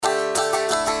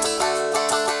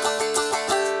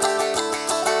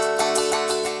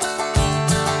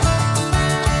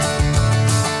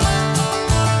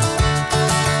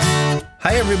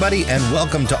everybody, and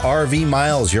welcome to RV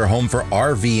Miles, your home for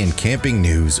RV and camping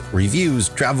news, reviews,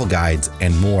 travel guides,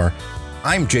 and more.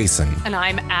 I'm Jason. And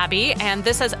I'm Abby, and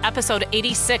this is episode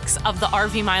 86 of the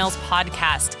RV Miles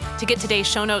podcast. To get today's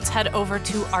show notes, head over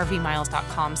to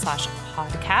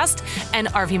rvmiles.com/podcast. And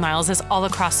RV Miles is all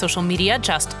across social media.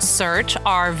 Just search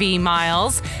RV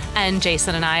Miles. And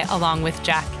Jason and I, along with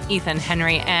Jack, Ethan,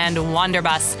 Henry, and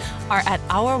Wanderbus, are at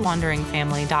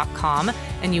ourwanderingfamily.com.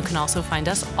 And you can also find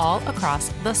us all across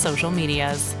the social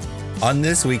medias. On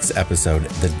this week's episode,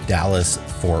 the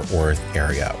Dallas-Fort Worth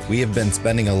area. We have been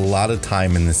spending a lot of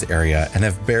time in this area and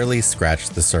have barely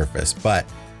scratched the surface, but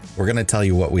we're going to tell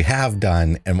you what we have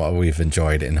done and what we've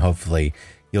enjoyed, and hopefully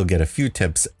you'll get a few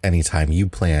tips anytime you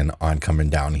plan on coming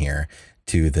down here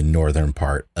to the northern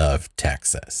part of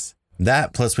Texas.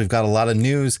 That, plus we've got a lot of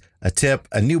news, a tip,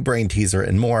 a new brain teaser,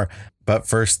 and more. But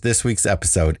first, this week's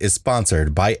episode is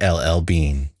sponsored by LL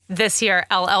Bean. This year,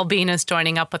 LL Bean is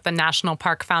joining up with the National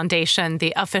Park Foundation,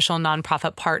 the official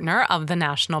nonprofit partner of the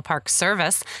National Park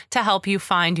Service, to help you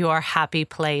find your happy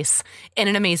place. In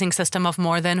an amazing system of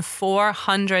more than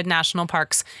 400 national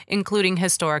parks, including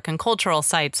historic and cultural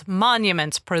sites,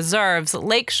 monuments, preserves,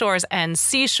 lake shores, and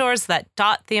seashores that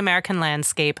dot the American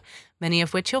landscape, many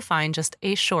of which you'll find just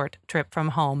a short trip from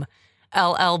home.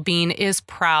 LL Bean is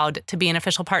proud to be an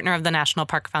official partner of the National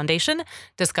Park Foundation.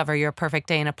 Discover your perfect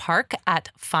day in a park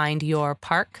at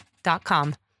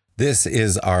findyourpark.com.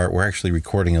 We're actually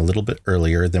recording a little bit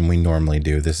earlier than we normally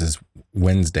do. This is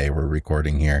Wednesday we're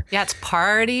recording here. Yeah, it's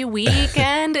party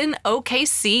weekend in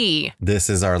OKC. This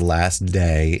is our last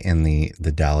day in the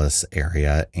Dallas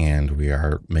area, and we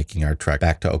are making our trek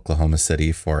back to Oklahoma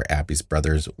City for Abby's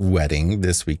brother's wedding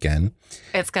this weekend.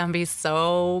 It's going to be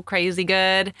so crazy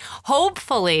good.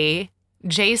 Hopefully,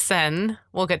 Jason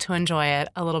will get to enjoy it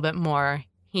a little bit more.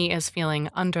 He is feeling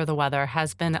under the weather,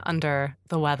 has been under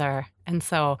the weather. And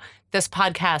so this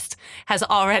podcast has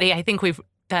already, I think we've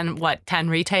done, 10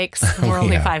 retakes? We're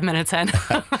only 5 minutes in.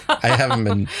 I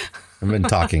haven't been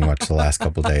talking much the last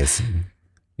couple of days. I'm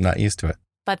not used to it.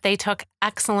 But they took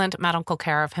excellent medical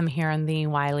care of him here in the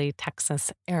Wiley,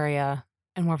 Texas area.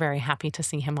 And we're very happy to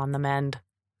see him on the mend.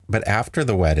 But after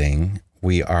the wedding,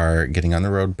 we are getting on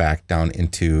the road back down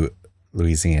into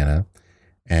Louisiana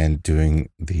and doing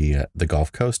the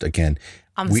Gulf Coast again.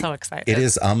 I'm so excited. It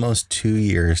is almost 2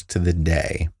 years to the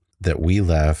day that we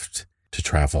left to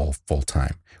travel full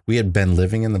time. We had been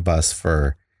living in the bus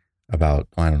for about,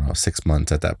 6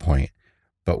 months at that point,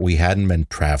 but we hadn't been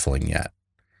traveling yet.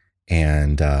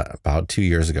 And about 2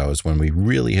 years ago is when we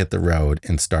really hit the road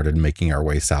and started making our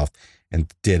way south and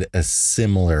did a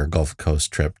similar Gulf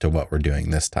Coast trip to what we're doing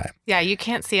this time. Yeah, you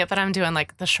can't see it, but I'm doing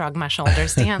like the shrug my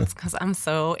shoulders dance because I'm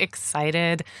so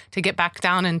excited to get back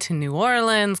down into New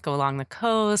Orleans, go along the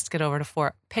coast, get over to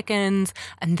Fort Pickens,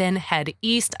 and then head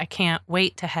east. I can't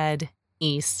wait to head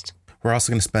east. We're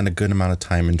also going to spend a good amount of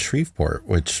time in Shreveport,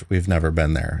 which we've never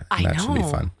been there. And that should be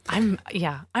fun. I'm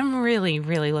really,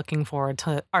 really looking forward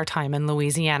to our time in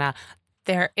Louisiana.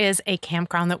 There is a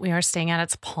campground that we are staying at.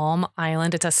 It's Palm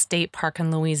Island. It's a state park in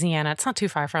Louisiana. It's not too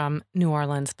far from New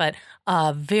Orleans, but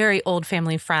a very old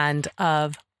family friend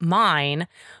of mine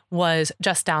was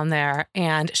just down there.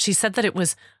 And she said that it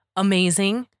was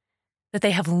amazing that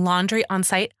they have laundry on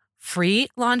site, free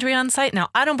laundry on site. Now,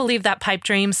 I don't believe that pipe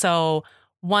dream. So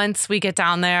once we get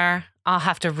down there, I'll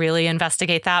have to really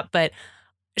investigate that. But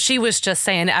she was just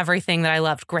saying everything that I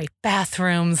loved. Great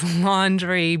bathrooms,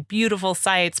 laundry, beautiful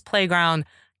sites, playground.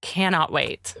 Cannot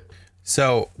wait.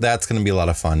 So that's going to be a lot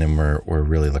of fun, and we're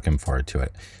really looking forward to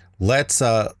it. Let's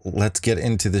get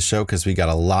into the show because we got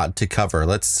a lot to cover.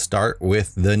 Let's start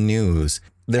with the news.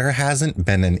 There hasn't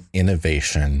been an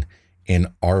innovation in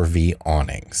RV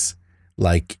awnings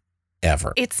like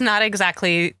ever. It's not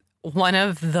exactly one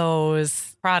of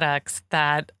those products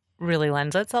that really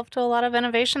lends itself to a lot of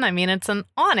innovation. I mean, it's an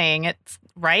awning. It's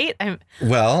right.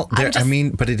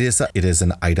 But it is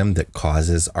an item that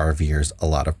causes RVers a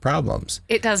lot of problems.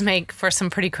 It does make for some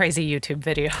pretty crazy YouTube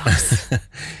videos.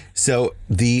 So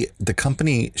the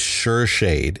company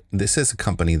SureShade, this is a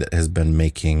company that has been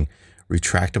making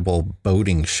retractable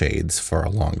boating shades for a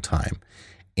long time.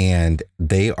 And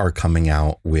they are coming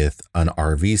out with an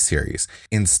RV series.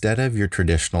 Instead of your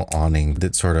traditional awning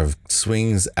that sort of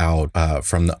swings out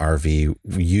from the RV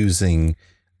using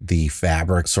the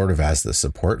fabric sort of as the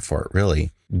support for it,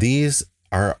 really, these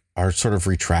are sort of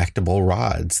retractable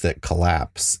rods that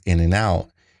collapse in and out,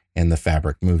 and the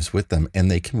fabric moves with them. And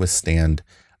they can withstand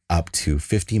up to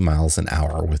 50 miles an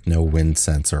hour with no wind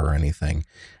sensor or anything.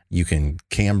 You can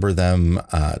camber them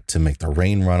to make the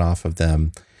rain run off of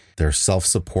them. They're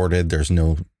self-supported. There's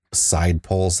no side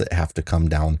poles that have to come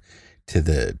down to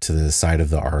the side of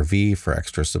the RV for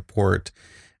extra support,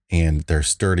 and they're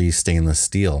sturdy stainless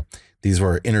steel. These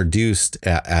were introduced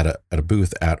at a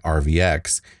booth at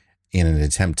RVX in an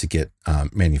attempt to get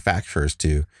manufacturers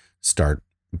to start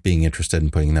being interested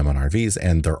in putting them on RVs,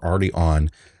 and they're already on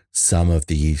some of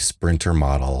the Sprinter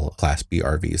model Class B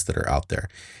RVs that are out there.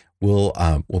 We'll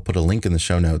put a link in the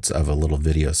show notes of a little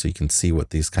video so you can see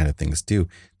what these kind of things do.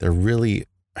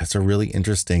 It's a really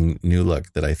interesting new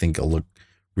look that I think will look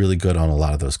really good on a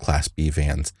lot of those Class B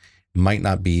vans. Might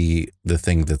not be the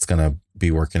thing that's going to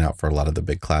be working out for a lot of the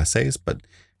big Class A's, but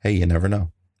hey, you never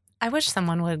know. I wish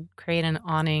someone would create an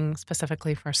awning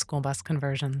specifically for school bus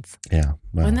conversions. Yeah.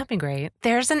 Well, wouldn't that be great?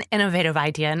 There's an innovative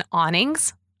idea in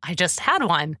awnings. I just had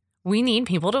one. We need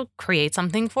people to create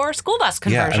something for school bus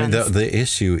conversions. Yeah, I mean, the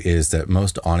issue is that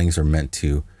most awnings are meant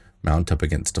to mount up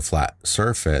against a flat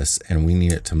surface, and we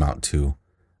need it to mount to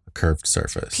a curved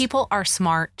surface. People are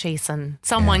smart, Jason.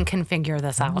 Someone can figure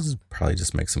this out. Probably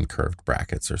just make some curved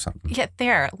brackets or something. Yeah,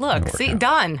 there. Look, see,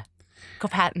 done. Go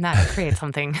patent that and create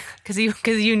something because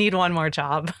you need one more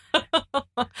job.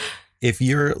 If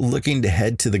you're looking to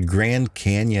head to the Grand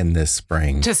Canyon this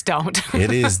spring, just don't.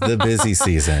 It is the busy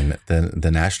season.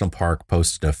 The national park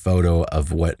posted a photo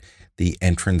of what the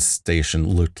entrance station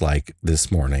looked like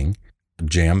this morning,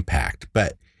 jam-packed.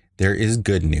 But there is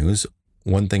good news.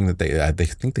 One thing that they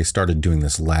think they started doing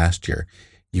this last year.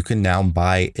 You can now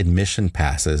buy admission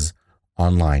passes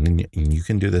online, and you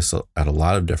can do this at a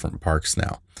lot of different parks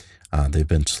now. They've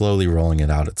been slowly rolling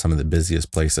it out at some of the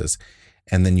busiest places.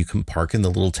 And then you can park in the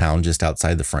little town just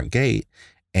outside the front gate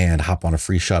and hop on a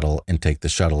free shuttle and take the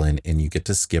shuttle in, and you get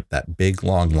to skip that big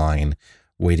long line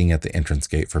waiting at the entrance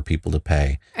gate for people to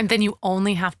pay. And then you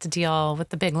only have to deal with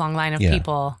the big long line of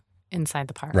people inside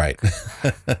the park. Right.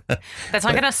 That's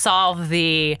not going to solve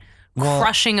the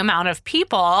crushing amount of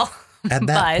people. At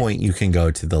that point, you can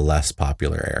go to the less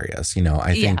popular areas.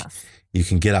 I think you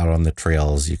can get out on the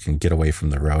trails, you can get away from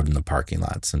the road and the parking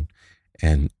lots and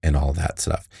all that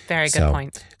stuff. Very good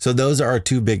point. So those are our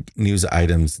two big news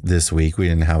items this week. We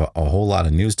didn't have a whole lot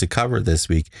of news to cover this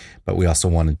week, but we also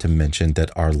wanted to mention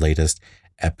that our latest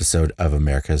episode of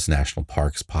America's National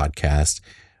Parks podcast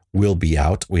will be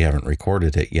out. We haven't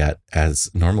recorded it yet, as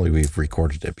normally we've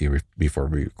recorded it before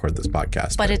we record this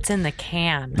podcast. But it's in the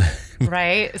can,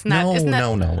 right? It's not,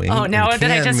 no. Oh, no,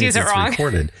 did I just use it wrong?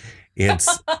 Recorded.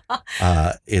 It's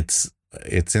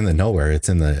in the nowhere. It's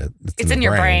in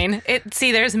your brain.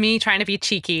 There's me trying to be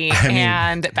cheeky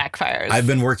and it backfires. I've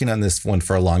been working on this one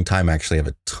for a long time. I actually have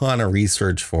a ton of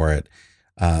research for it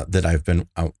that I've been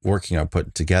working on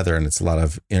putting together. And it's a lot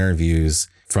of interviews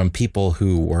from people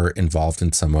who were involved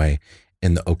in some way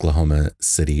in the Oklahoma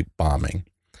City bombing.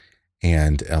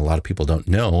 And a lot of people don't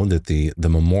know that the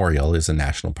memorial is a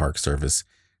National Park Service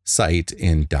site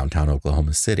in downtown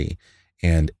Oklahoma City.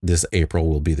 And this April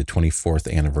will be the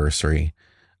 24th anniversary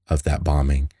of that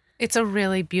bombing. It's a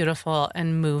really beautiful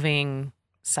and moving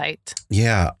site.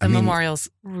 Yeah. The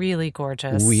memorial's really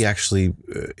gorgeous. We actually,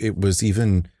 it was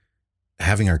even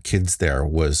having our kids there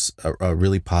was a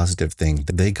really positive thing.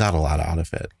 They got a lot out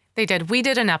of it. They did. We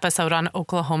did an episode on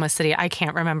Oklahoma City. I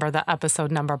can't remember the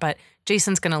episode number, but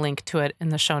Jason's going to link to it in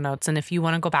the show notes. And if you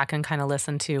want to go back and kind of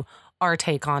listen to our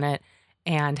take on it,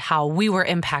 and how we were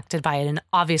impacted by it. And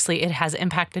obviously it has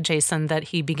impacted Jason that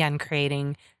he began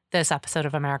creating this episode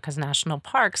of America's National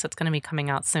Parks. It's going to be coming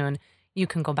out soon. You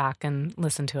can go back and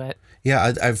listen to it.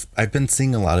 Yeah, I've been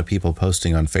seeing a lot of people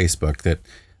posting on Facebook that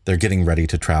they're getting ready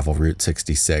to travel Route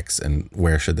 66 and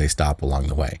where should they stop along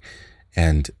the way.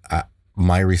 And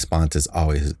my response is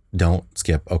always, don't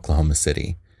skip Oklahoma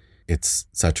City. It's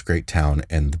such a great town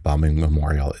and the bombing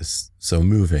memorial is so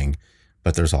moving,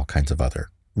 but there's all kinds of other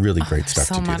really great stuff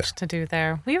to do there. So much to do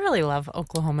there. We really love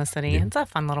Oklahoma City. Yeah. It's a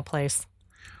fun little place.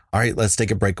 All right, let's take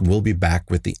a break. We'll be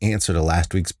back with the answer to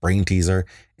last week's brain teaser,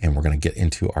 and we're going to get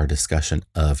into our discussion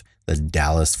of the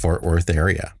Dallas-Fort Worth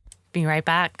area. Be right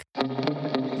back.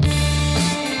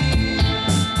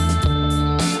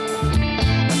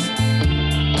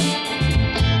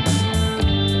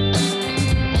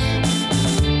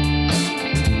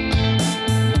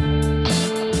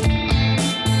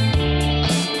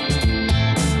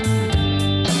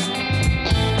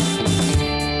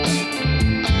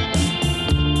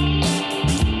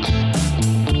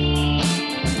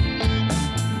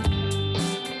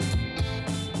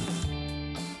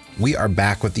 We are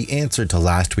back with the answer to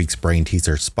last week's brain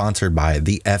teaser, sponsored by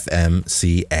the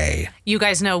FMCA. You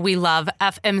guys know we love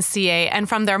FMCA, and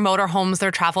from their motorhomes, their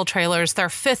travel trailers, their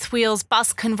fifth wheels,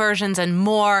 bus conversions, and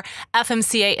more,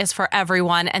 FMCA is for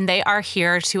everyone, and they are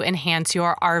here to enhance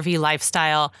your RV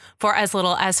lifestyle. For as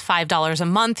little as $5 a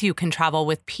month, you can travel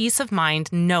with peace of mind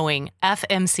knowing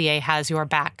FMCA has your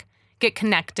back. Get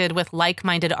connected with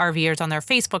like-minded RVers on their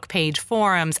Facebook page,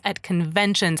 forums, at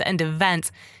conventions and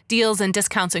events. Deals and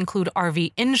discounts include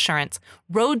RV insurance,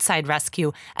 roadside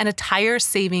rescue, and a tire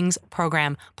savings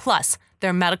program. Plus,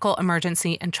 their medical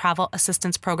emergency and travel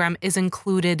assistance program is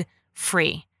included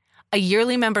free. A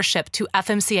yearly membership to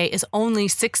FMCA is only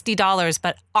 $60,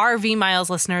 but RV Miles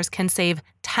listeners can save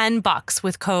 $10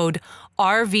 with code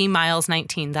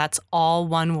RVMiles19. That's all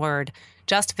one word.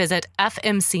 Just visit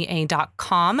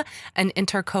fmca.com and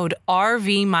enter code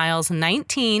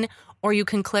RVMiles19, or you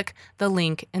can click the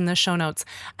link in the show notes.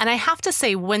 And I have to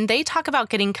say, when they talk about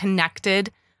getting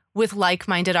connected with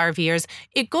like-minded RVers,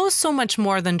 it goes so much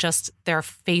more than just their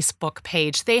Facebook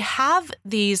page. They have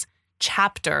these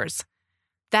chapters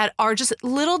that are just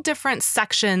little different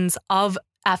sections of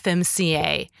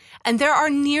FMCA. And there are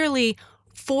nearly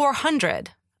 400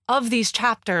 of these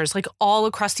chapters, like all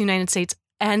across the United States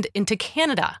and into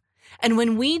Canada. And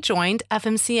when we joined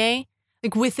FMCA,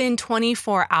 like within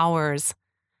 24 hours,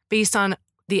 based on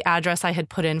the address I had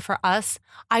put in for us,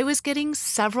 I was getting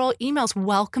several emails,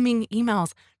 welcoming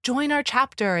emails. Join our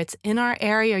chapter. It's in our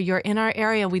area. You're in our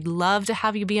area. We'd love to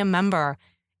have you be a member.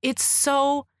 It's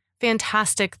so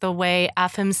fantastic the way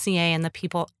FMCA and the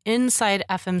people inside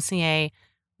FMCA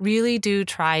really do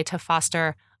try to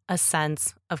foster a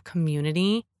sense of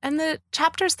community. And the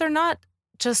chapters, they're not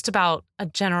just about a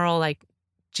general like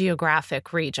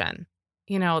geographic region.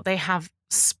 You know, they have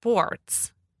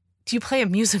sports. Do you play a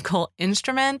musical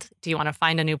instrument? Do you want to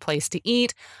find a new place to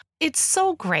eat? It's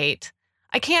so great.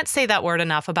 I can't say that word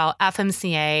enough about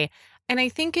FMCA. And I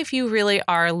think if you really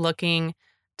are looking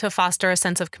to foster a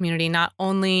sense of community, not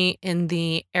only in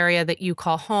the area that you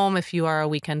call home, if you are a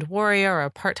weekend warrior or a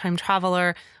part-time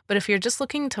traveler, but if you're just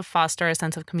looking to foster a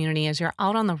sense of community as you're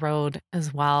out on the road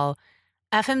as well,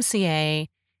 FMCA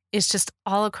is just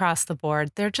all across the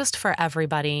board. They're just for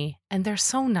everybody, and they're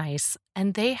so nice.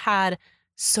 And they had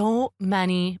so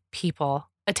many people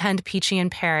attend Peachy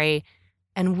and Perry.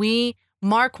 And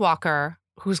Mark Walker,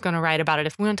 who's going to write about it,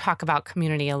 if we want to talk about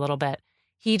community a little bit,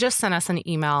 he just sent us an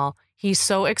email. He's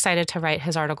so excited to write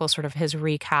his article, sort of his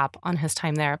recap on his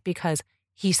time there, because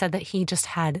he said that he just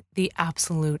had the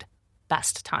absolute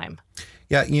best time.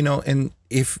 Yeah, you know, and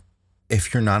if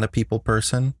you're not a people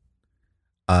person,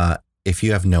 if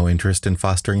you have no interest in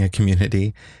fostering a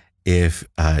community, if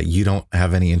you don't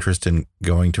have any interest in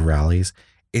going to rallies,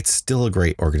 it's still a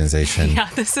great organization. Yeah,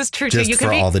 this is true. Just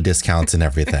for all the discounts and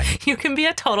everything. You can be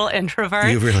a total introvert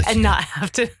really and not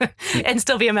have to, and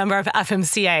still be a member of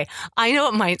FMCA. I know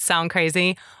it might sound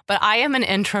crazy, but I am an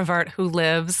introvert who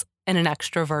lives in an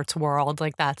extrovert's world.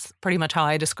 Like that's pretty much how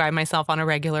I describe myself on a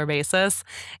regular basis.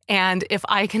 And if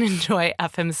I can enjoy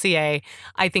FMCA,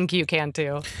 I think you can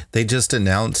too. They just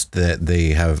announced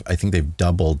that I think they've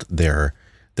doubled their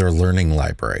learning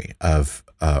library of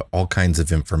all kinds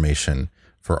of information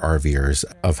for RVers,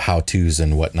 of how-tos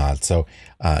and whatnot. So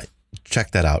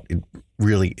check that out. It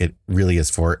really is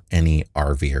for any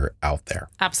RVer out there.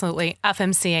 Absolutely.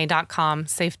 FMCA.com.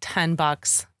 Save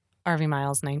 $10. RV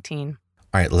Miles 19.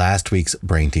 All right, last week's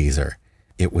brain teaser.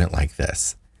 It went like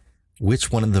this.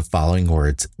 Which one of the following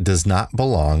words does not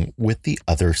belong with the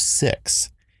other 6?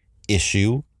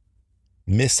 Issue,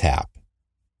 mishap,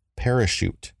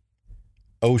 parachute,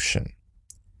 ocean,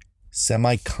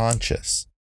 semi-conscious,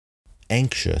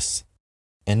 anxious,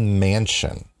 and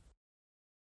mansion.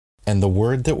 And the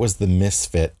word that was the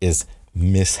misfit is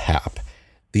mishap.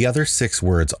 The other 6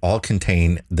 words all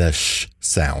contain the sh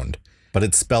sound, but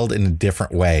it's spelled in a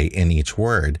different way in each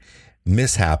word.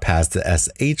 Mishap has the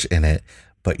SH in it,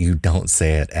 but you don't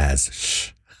say it as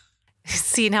sh.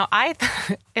 See, now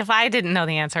if I didn't know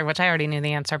the answer, which I already knew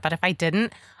the answer, but if I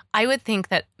didn't, I would think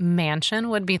that mansion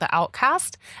would be the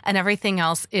outcast and everything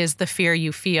else is the fear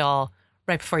you feel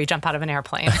right before you jump out of an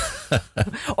airplane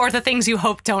or the things you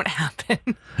hope don't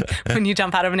happen when you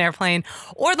jump out of an airplane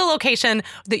or the location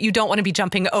that you don't want to be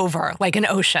jumping over, like an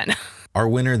ocean. Our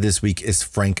winner this week is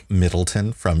Frank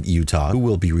Middleton from Utah, who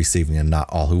will be receiving a Not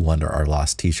All Who Wander Are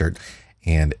Lost t-shirt.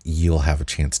 And you'll have a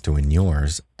chance to win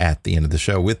yours at the end of the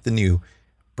show with the new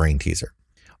brain teaser.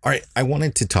 All right, I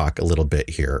wanted to talk a little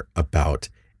bit here about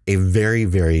a very,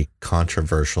 very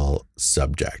controversial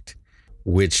subject,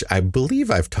 which I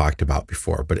believe I've talked about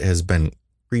before, but it has been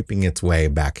creeping its way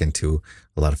back into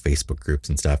a lot of Facebook groups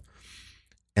and stuff.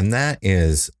 And that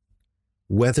is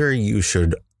whether you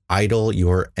should idle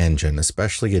your engine,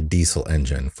 especially a diesel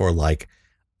engine, for like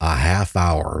a half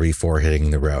hour before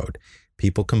hitting the road.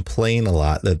 People complain a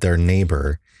lot that their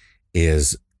neighbor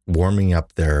is warming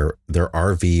up their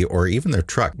RV or even their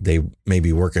truck. They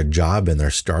maybe work a job and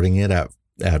they're starting it at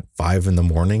 5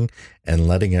 a.m. and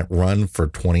letting it run for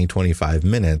 20-25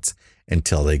 minutes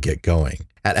until they get going.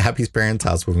 At Happy's parents'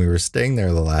 house, when we were staying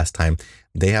there the last time,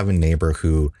 they have a neighbor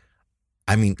who,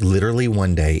 I mean, literally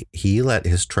one day he let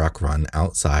his truck run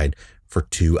outside for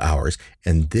 2 hours,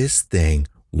 and this thing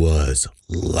was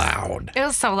loud. It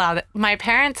was so loud. My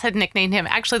parents had nicknamed him.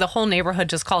 Actually, the whole neighborhood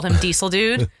just called him Diesel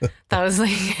Dude. That was like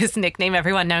his nickname.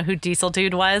 Everyone knew who Diesel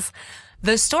Dude was.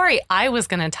 The story I was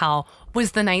going to tell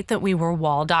was the night that we were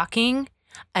wall docking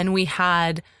and we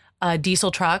had a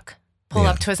diesel truck pull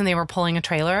up to us and they were pulling a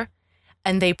trailer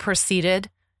and they proceeded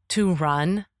to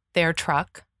run their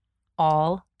truck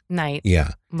all night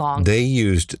long. They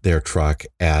used their truck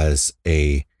as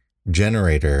a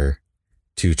generator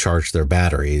to charge their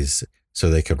batteries so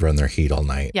they could run their heat all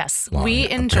night. Yes, we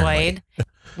enjoyed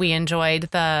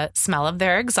the smell of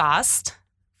their exhaust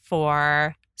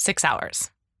for 6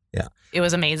 hours. Yeah. It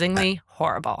was amazingly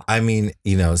horrible. I mean,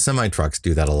 semi trucks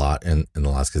do that a lot in the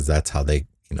lots because that's how they,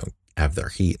 have their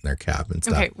heat in their cab and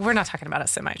stuff. Okay, we're not talking about a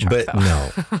semi truck, but though. No.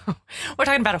 We're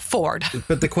talking about a Ford.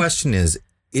 But the question is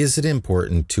it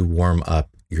important to warm up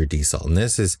your diesel? And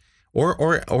this is,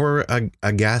 or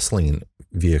a gasoline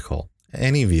vehicle,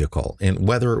 any vehicle, and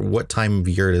what time of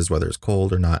year it is, whether it's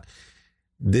cold or not.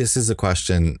 This is a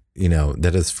question,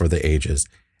 that is for the ages.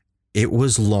 It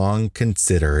was long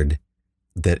considered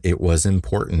that it was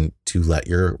important to let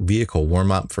your vehicle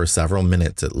warm up for several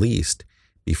minutes at least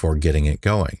before getting it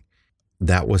going.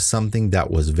 That was something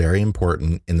that was very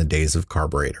important in the days of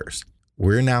carburetors.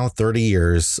 We're now 30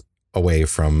 years away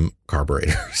from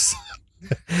carburetors.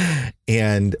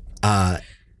 And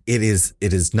it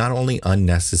is not only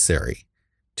unnecessary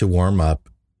to warm up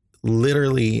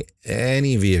literally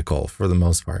any vehicle for the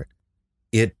most part,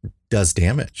 it does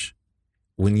damage.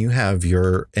 When you have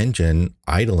your engine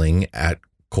idling at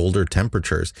colder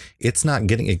temperatures, it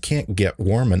can't get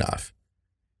warm enough,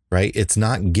 right? It's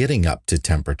not getting up to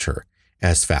temperature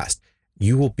as fast.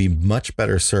 You will be much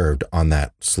better served on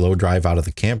that slow drive out of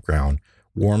the campground,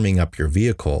 warming up your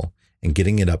vehicle and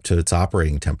getting it up to its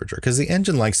operating temperature, because the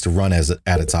engine likes to run at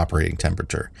its operating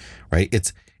temperature,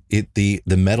 right? The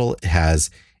metal has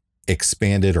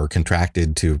expanded or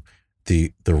contracted to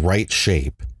the right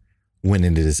shape when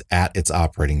it is at its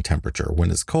operating temperature.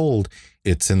 When it's cold,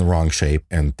 it's in the wrong shape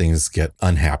and things get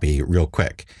unhappy real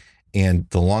quick. And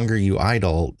the longer you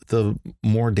idle, the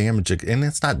more damage. And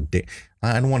it's not,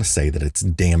 I don't want to say that it's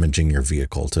damaging your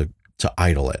vehicle to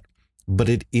idle it, but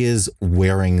it is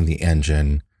wearing the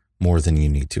engine more than you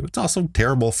need to. It's also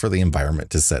terrible for the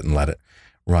environment to sit and let it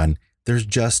run. There's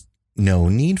just no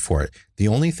need for it. The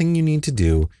only thing you need to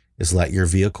do is let your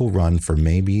vehicle run for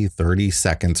maybe 30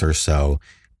 seconds or so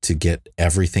to get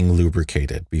everything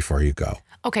lubricated before you go.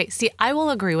 Okay, see, I will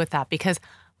agree with that because,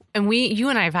 and you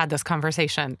and I have had this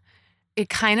conversation. It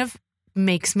kind of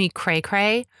makes me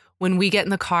cray when we get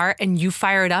in the car and you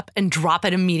fire it up and drop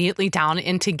it immediately down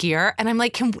into gear. And I'm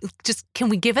like, can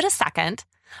we give it a second?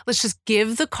 Let's just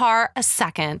give the car a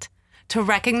second to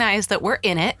recognize that we're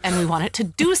in it and we want it to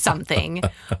do something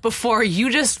before you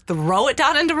just throw it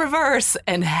down into reverse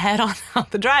and head on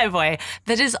out the driveway.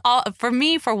 That is all, for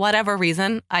me, for whatever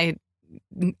reason, I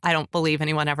don't believe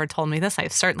anyone ever told me this.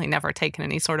 I've certainly never taken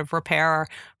any sort of repair or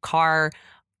car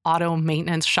auto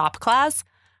maintenance shop class.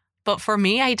 But for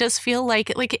me, I just feel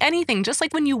like anything, just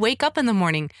like when you wake up in the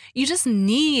morning, you just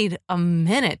need a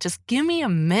minute. Just give me a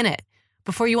minute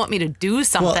before you want me to do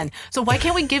something. Well, so why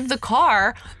can't we give the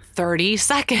car 30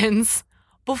 seconds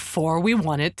before we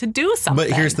want it to do something?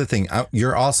 But here's the thing.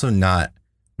 You're also not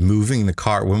moving the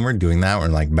car. When we're doing that, we're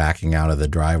like backing out of the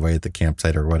driveway at the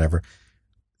campsite or whatever.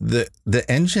 The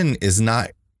engine is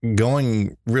not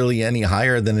going really any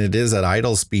higher than it is at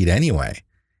idle speed anyway.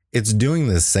 It's doing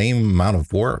the same amount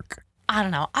of work. I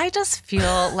don't know. I just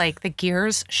feel like the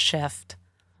gears shift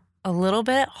a little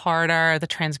bit harder. The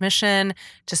transmission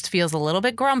just feels a little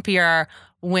bit grumpier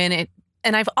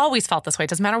and I've always felt this way. It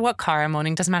doesn't matter what car I'm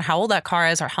owning. Doesn't matter how old that car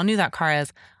is or how new that car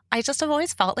is. I just have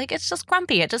always felt like it's just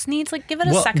grumpy. It just needs give it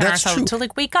a second or so to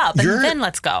wake up and then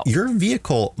let's go. Your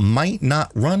vehicle might not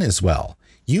run as well.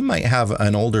 You might have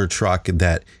an older truck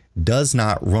that does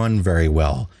not run very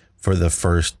well for the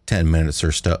first 10 minutes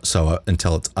or so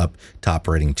until it's up to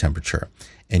operating temperature.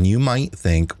 And you might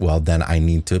think, well, then I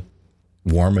need to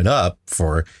warm it up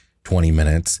for 20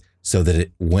 minutes so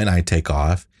that when I take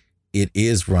off, it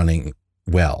is running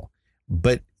well.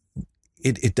 But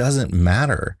it doesn't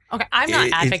matter. Okay, I'm not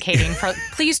advocating for,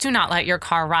 please do not let your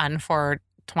car run for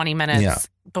 20 minutes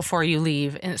before you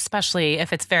leave, and especially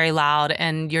if it's very loud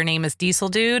and your name is Diesel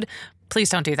Dude. Please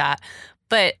don't do that.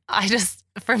 But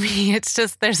for me, it's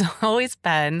just, there's always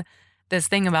been this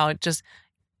thing about just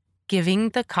giving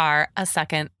the car a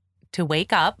second to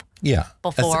wake up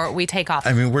before we take off.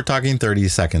 I mean, we're talking 30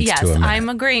 seconds to a minute. Yes, I'm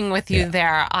agreeing with you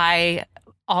there. I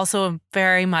also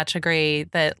very much agree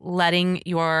that letting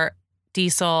your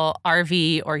diesel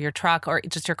RV or your truck or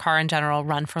just your car in general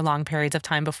run for long periods of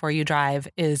time before you drive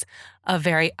is a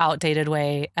very outdated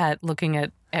way at looking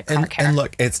at car care. And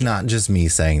look, it's not just me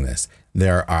saying this.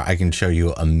 I can show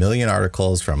you a million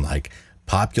articles from like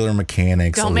Popular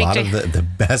Mechanics, a lot of the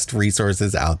best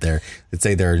resources out there that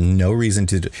say there are no reason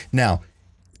to do. Now,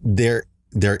 there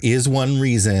is one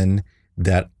reason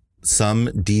that some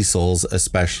diesels,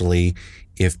 especially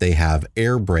if they have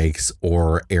air brakes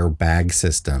or airbag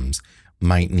systems,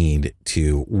 might need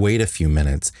to wait a few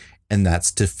minutes, and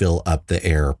that's to fill up the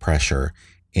air pressure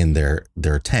in their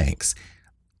tanks.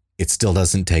 It still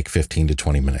doesn't take 15 to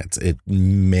 20 minutes. It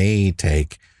may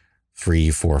take 3,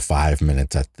 4, 5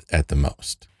 minutes at the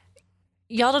most.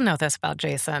 Y'all don't know this about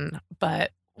Jason,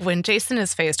 but when Jason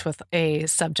is faced with a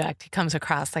subject he comes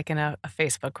across like in a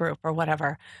Facebook group or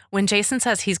whatever, when Jason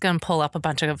says he's going to pull up a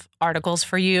bunch of articles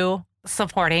for you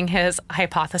supporting his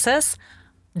hypothesis,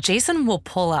 Jason will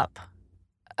pull up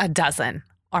a dozen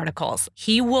articles.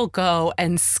 He will go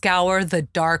and scour the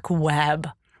dark web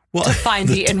to find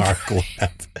the dark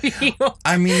web.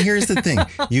 I mean, here's the thing.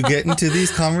 You get into these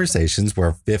conversations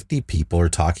where 50 people are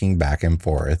talking back and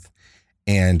forth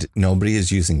and nobody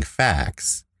is using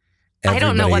facts. I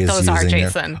don't know what those are,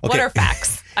 Jason. What are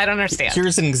facts? I don't understand.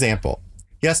 Here's an example.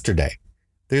 Yesterday,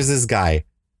 there's this guy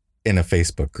in a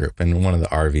Facebook group, in one of the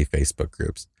RV Facebook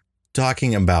groups,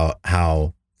 talking about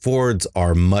how Fords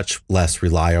are much less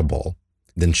reliable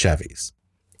than Chevys.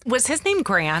 Was his name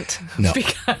Grant? No.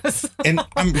 Because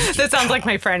that sounds like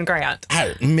my friend Grant.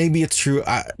 Maybe it's true.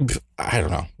 I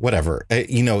don't know. Whatever.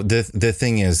 The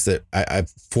thing is that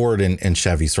Ford and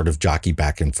Chevy sort of jockey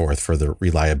back and forth for the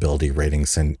reliability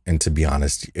ratings. And to be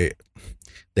honest,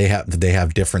 they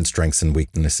have different strengths and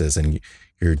weaknesses, and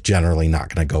you're generally not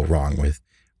going to go wrong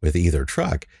with either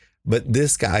truck. But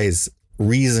this guy's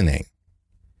reasoning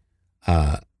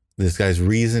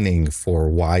for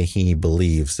why he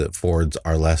believes that Fords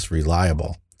are less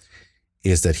reliable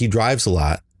is that he drives a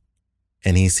lot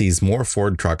and he sees more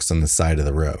Ford trucks on the side of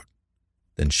the road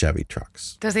than Chevy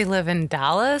trucks. Does he live in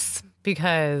Dallas?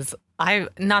 Because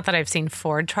not that I've seen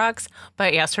Ford trucks,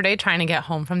 but yesterday trying to get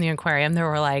home from the aquarium, there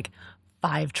were like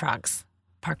 5 trucks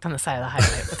parked on the side of the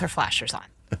highway with their flashers on.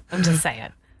 I'm just saying.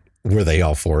 Were they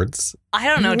all Fords? I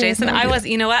don't know, Jason.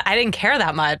 You know what? I didn't care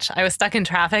that much. I was stuck in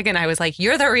traffic and I was like,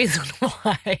 you're the reason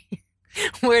why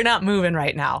we're not moving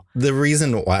right now. The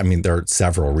reason why, I mean, there are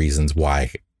several reasons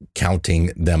why counting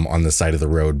them on the side of the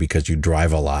road because you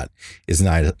drive a lot is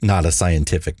not a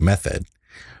scientific method.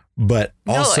 But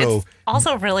it's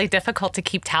also really difficult to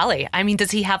keep tally. I mean,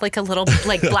 does he have like a little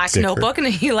like black notebook and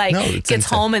he gets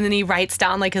home and then he writes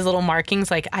down like his little markings?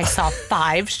 Like, I saw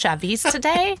 5 Chevys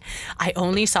today. I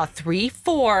only saw 3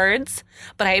 Fords,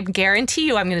 but I guarantee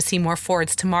you I'm going to see more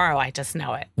Fords tomorrow. I just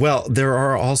know it. Well, there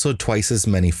are also twice as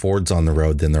many Fords on the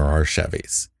road than there are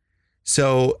Chevys.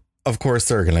 So, of course,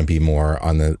 there are going to be more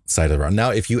on the side of the road.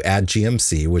 Now, if you add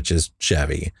GMC, which is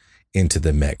Chevy, into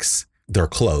the mix, they're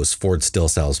close. Ford still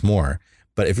sells more.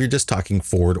 But if you're just talking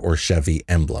Ford or Chevy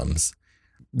emblems,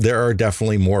 there are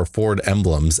definitely more Ford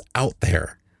emblems out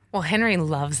there. Well, Henry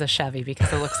loves a Chevy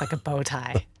because it looks like a bow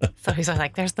tie. So he's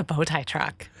like, there's the bow tie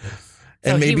truck.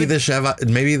 And maybe the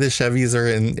Chevys are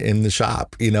in the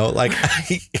shop, like.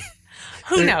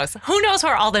 Who knows? Who knows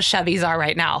where all the Chevys are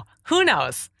right now? Who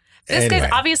knows? This guy's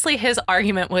obviously his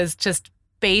argument was just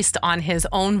based on his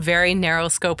own very narrow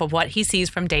scope of what he sees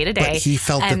from day to day. But he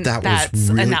felt that was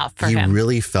really, enough for him. He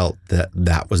really felt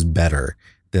that was better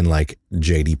than like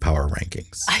JD Power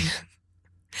rankings.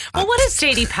 Well, what does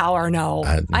JD Power know?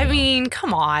 I mean,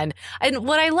 come on. And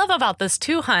what I love about this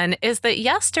too, hun, is that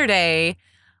yesterday,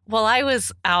 while I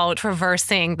was out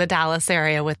traversing the Dallas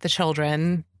area with the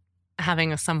children,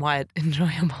 having a somewhat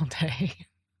enjoyable day,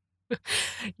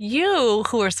 you,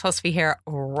 who are supposed to be here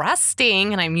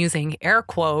resting, and I'm using air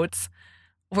quotes,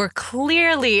 were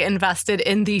clearly invested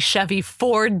in the Chevy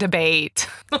Ford debate.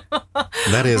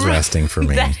 That is resting for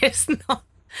me. That is not.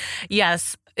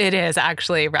 Yes, it is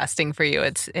actually resting for you.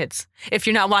 It's if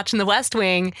you're not watching The West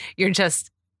Wing, you're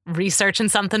just researching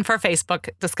something for Facebook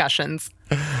discussions.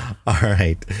 All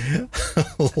right.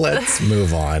 Let's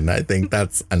move on. I think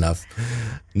that's enough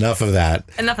of that.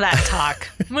 Enough of that talk.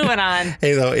 Moving on.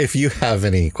 Hey, though, if you have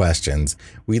any questions,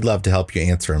 we'd love to help you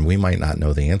answer them. We might not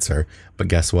know the answer, but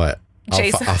guess what?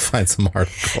 I'll find some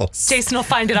articles. Jason will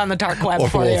find it on the dark web or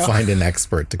for we'll you. find an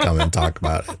expert to come and talk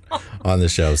about it on the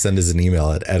show. Send us an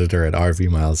email at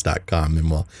editor@rvmiles.com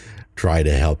and we'll try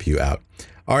to help you out.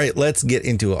 All right, let's get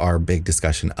into our big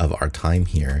discussion of our time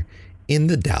here in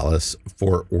the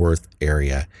Dallas-Fort Worth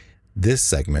area. This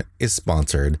segment is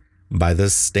sponsored by the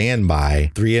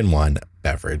Standby 3-in-1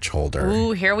 beverage holder.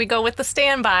 Ooh, here we go with the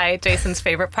Standby, Jason's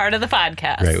favorite part of the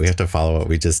podcast. Right, we have to follow what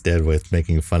we just did with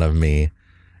making fun of me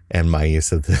and my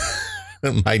use of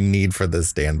my need for the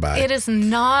Standby. It is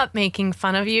not making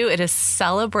fun of you. It is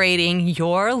celebrating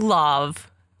your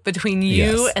love between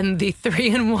you and the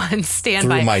 3-in-1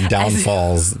 Standby. Through my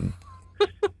downfalls.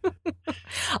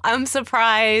 I'm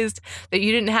surprised that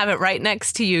you didn't have it right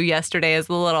next to you yesterday as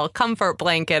the little comfort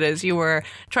blanket as you were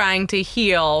trying to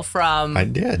heal from I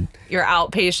did. your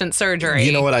outpatient surgery.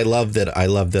 You know what? I love that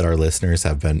our listeners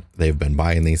they've been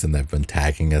buying these and they've been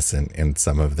tagging us in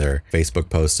some of their Facebook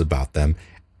posts about them.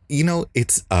 You know,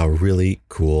 it's a really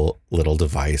cool little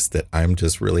device that I'm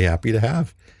just really happy to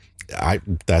have.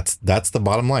 That's the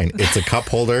bottom line. It's a cup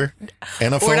holder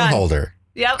and a phone holder.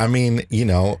 Yep. I mean, you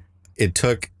know, it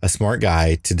took a smart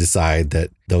guy to decide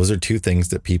that those are two things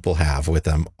that people have with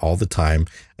them all the time,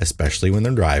 especially when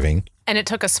they're driving. And it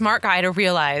took a smart guy to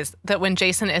realize that when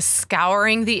Jason is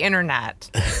scouring the internet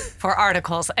for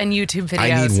articles and YouTube videos,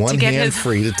 I need one to get hand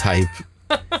free to type,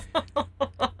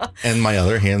 and my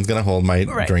other hand's going to hold my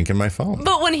drink and my phone.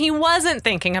 But when he wasn't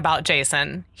thinking about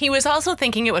Jason, he was also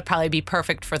thinking it would probably be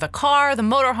perfect for the car, the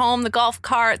motorhome, the golf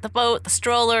cart, the boat, the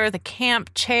stroller, the camp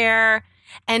chair.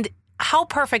 And how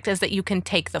perfect is that you can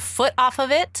take the foot off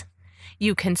of it,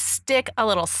 you can stick a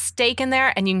little stake in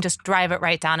there, and you can just drive it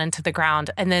right down into the ground.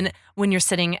 And then when you're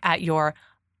sitting at your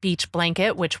beach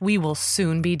blanket, which we will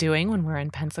soon be doing when we're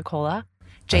in Pensacola,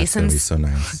 Jason's so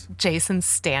nice. Jason's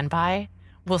Standby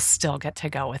will still get to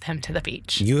go with him to the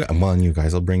beach. And you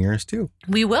guys will bring yours too.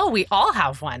 We will. We all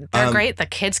have one. They're great. The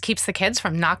kids keeps the kids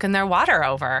from knocking their water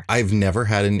over. I've never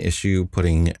had an issue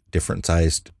putting different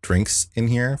sized drinks in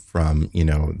here, from, you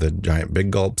know, the giant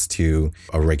big gulps to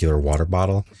a regular water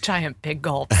bottle. Giant big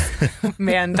gulps.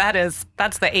 Man, that's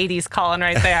the 80s calling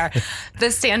right there. The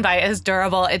Standby is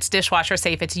durable. It's dishwasher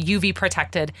safe. It's UV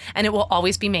protected, and it will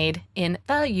always be made in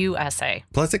the USA.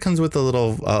 Plus, it comes with a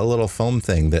little foam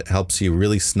thing that helps you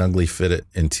really snugly fit it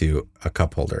into a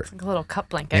cup holder. Like a little cup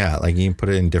blanket. Yeah, like you can put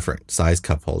it in different size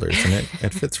cup holders, and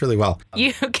it fits really well.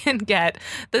 You can get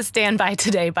the Standby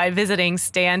today by visiting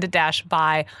stand-by.com.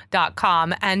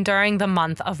 And during the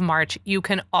month of March, you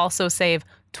can also save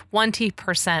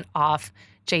 20% off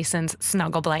Jason's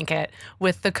snuggle blanket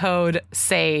with the code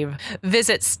SAVE.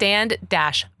 Visit stand-by.com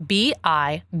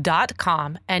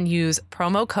and use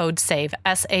promo code SAVE,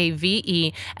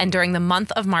 SAVE. And during the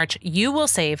month of March, you will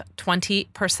save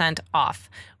 20% off.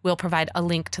 We'll provide a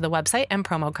link to the website and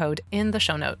promo code in the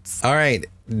show notes. All right,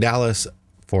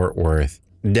 Dallas-Fort Worth.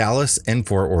 Dallas and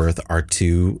Fort Worth are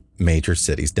two major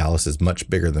cities. Dallas is much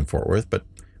bigger than Fort Worth, but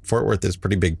Fort Worth is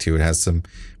pretty big too. It has some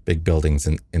big buildings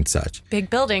and such. Big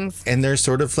buildings. And they're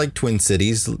sort of like twin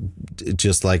cities,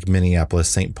 just like Minneapolis,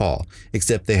 St. Paul,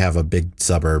 except they have a big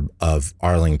suburb of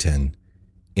Arlington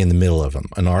in the middle of them.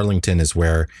 And Arlington is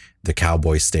where the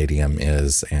Cowboys Stadium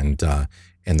is, and the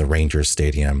Rangers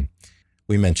Stadium.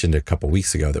 We mentioned a couple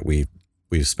weeks ago that we've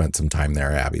spent some time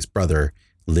there. Abby's brother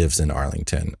lives in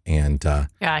Arlington, and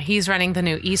he's running the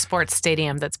new esports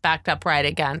stadium that's backed up right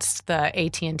against the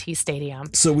AT&T Stadium.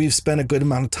 So we've spent a good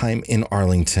amount of time in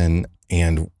Arlington,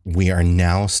 and we are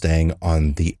now staying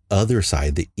on the other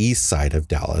side, the east side of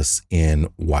Dallas, in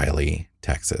Wylie,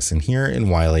 Texas. And here in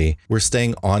Wylie, we're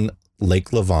staying on Lake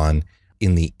Lavon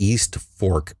in the East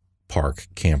Fork Park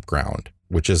campground,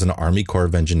 which is an Army Corps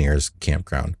of Engineers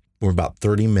campground. We're about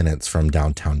 30 minutes from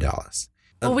downtown Dallas.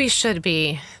 Well, we should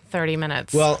be 30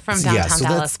 minutes from downtown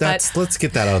Dallas. Let's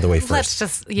get that out of the way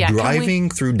first.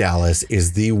 Driving through Dallas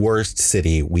is the worst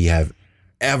city we have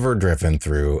ever driven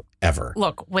through, ever.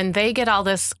 Look, when they get all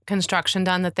this construction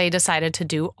done that they decided to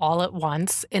do all at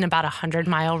once in about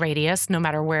 100-mile radius, no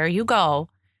matter where you go,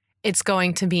 it's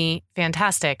going to be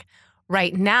fantastic.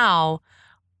 Right now,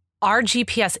 our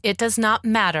GPS, it does not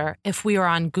matter if we are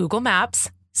on Google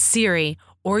Maps, Siri,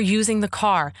 or using the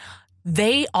car.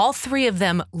 All three of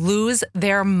them lose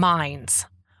their minds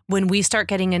when we start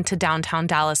getting into downtown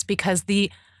Dallas, because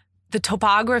the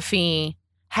topography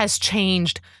has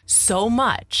changed so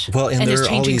much. Well, and there is are all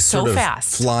changing these so sort of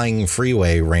fast. flying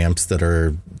freeway ramps that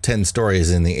are 10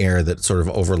 stories in the air that sort of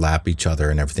overlap each other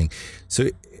and everything. So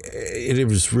it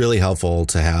was really helpful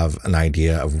to have an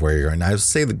idea of where you're. And I would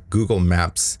say that Google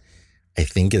Maps, I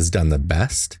think, has done the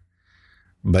best,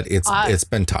 but it's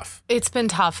been tough. It's been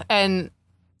tough. And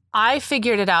I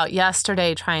figured it out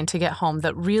yesterday trying to get home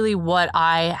that really what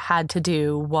I had to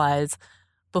do was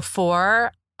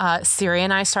before Siri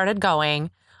and I started going,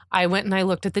 I went and I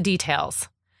looked at the details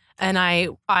and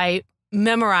I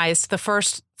memorized the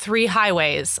first 3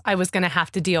 highways I was going to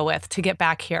have to deal with to get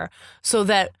back here so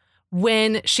that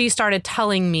when she started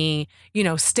telling me,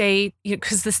 stay,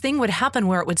 because this thing would happen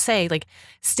where it would say like,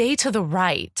 stay to the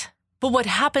right. But what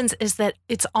happens is that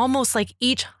it's almost like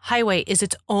each highway is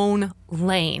its own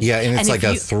lane. Yeah, and it's like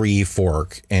a 3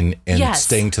 fork, and yes.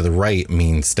 Staying to the right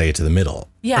means stay to the middle.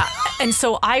 Yeah, and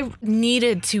so I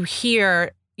needed to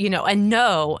hear, and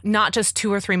know not just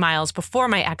 2 or 3 miles before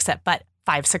my exit, but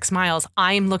 5-6 miles.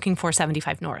 I'm looking for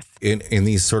 75 north. In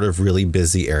these sort of really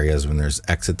busy areas when there's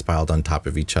exits piled on top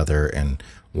of each other and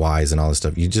Ys and all this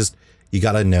stuff, you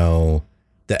got to know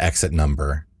the exit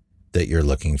number that you're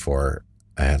looking for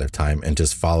ahead of time and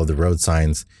just follow the road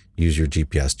signs, use your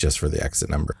GPS just for the exit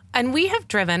number. And we have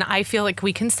driven, I feel like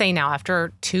we can say now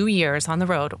after 2 years on the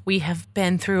road, we have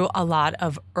been through a lot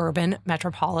of urban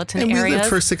metropolitan areas. And we lived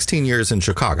for 16 years in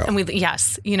Chicago. And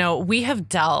we have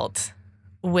dealt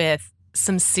with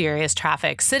some serious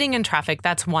traffic. Sitting in traffic,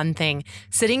 that's one thing.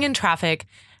 Sitting in traffic,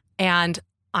 and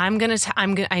I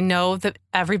know that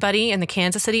everybody in the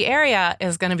Kansas City area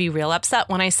is going to be real upset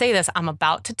when I say this. I'm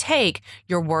about to take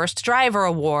your worst driver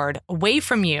award away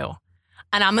from you,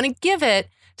 and I'm going to give it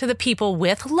to the people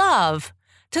with love,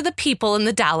 to the people in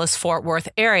the Dallas-Fort Worth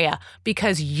area,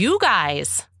 because you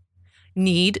guys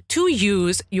need to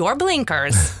use your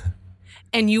blinkers,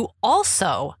 and you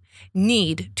also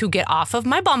need to get off of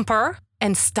my bumper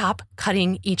and stop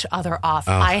cutting each other off.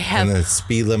 And the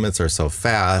speed limits are so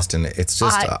fast, and it's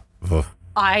just. But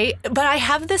I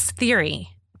have this theory.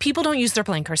 People don't use their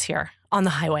blinkers here on the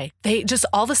highway. They just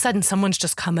all of a sudden someone's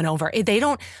just coming over. They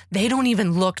don't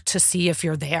even look to see if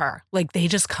you're there. Like they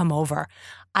just come over.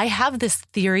 I have this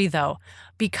theory though,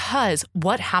 because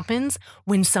what happens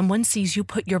when someone sees you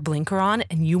put your blinker on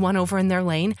and you went over in their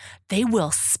lane, they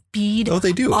will speed up. Oh,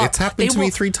 they do. It's happened to me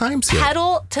 3 times here.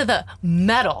 Pedal to the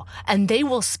metal, and they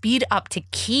will speed up to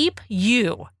keep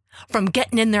you from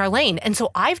getting in their lane. And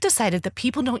so I've decided that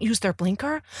people don't use their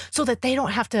blinker so that they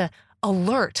don't have to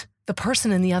alert the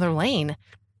person in the other lane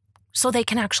so they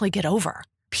can actually get over.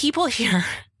 People here,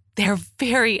 they're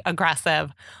very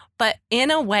aggressive, but in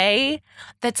a way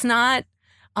that's not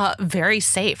very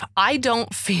safe. I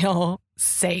don't feel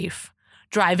safe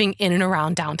driving in and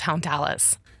around downtown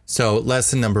Dallas. So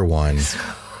lesson number 1,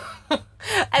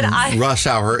 rush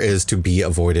hour is to be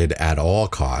avoided at all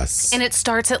costs. And it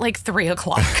starts at like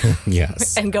 3:00.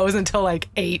 Yes. And goes until like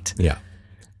 8. Yeah.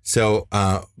 So,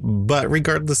 but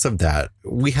regardless of that,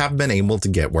 we have been able to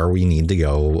get where we need to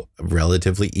go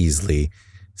relatively easily.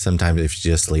 Sometimes if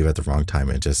you just leave at the wrong time,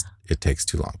 it takes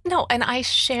too long. No, and I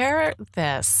share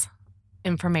this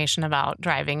information about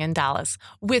driving in Dallas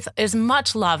with as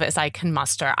much love as I can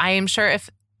muster. I am sure if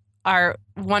our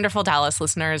wonderful Dallas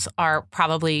listeners are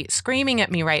probably screaming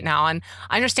at me right now, and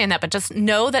I understand that, but just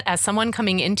know that as someone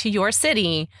coming into your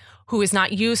city who is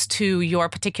not used to your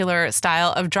particular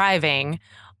style of driving,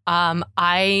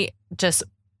 I just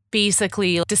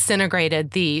basically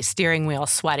disintegrated the steering wheel,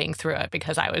 sweating through it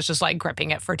because I was just like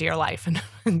gripping it for dear life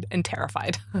and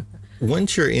terrified.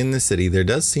 Once you're in the city, there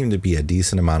does seem to be a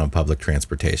decent amount of public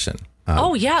transportation.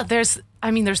 Oh yeah, there's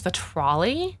the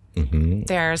trolley. Mm-hmm.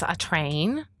 There's a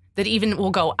train that even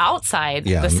will go outside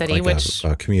the city, like which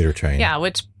a commuter train. Yeah,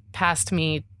 which passed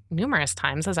me numerous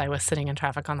times as I was sitting in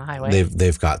traffic on the highway.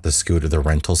 They've got the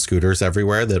rental scooters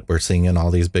everywhere that we're seeing in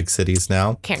all these big cities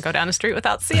now. Can't go down a street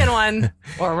without seeing one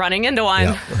or running into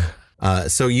one. Yeah.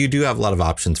 So you do have a lot of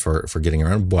options for getting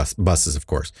around. Buses, of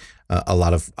course. A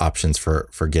lot of options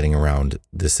for getting around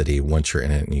the city once you're in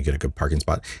it and you get a good parking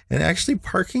spot. And actually,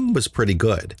 parking was pretty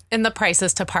good. And the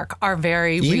prices to park are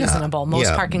very reasonable.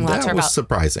 Most parking lots are about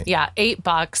surprising. Yeah,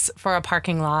 $8 for a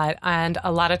parking lot. And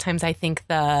a lot of times I think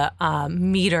the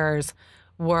meters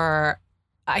were,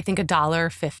 I think,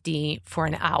 $1.50 for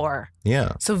an hour.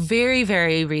 Yeah. So very,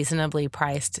 very reasonably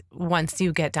priced once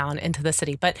you get down into the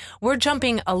city. But we're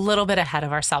jumping a little bit ahead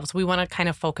of ourselves. We want to kind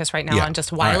of focus right now on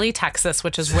just Wiley, Texas,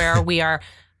 which is where we are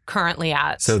currently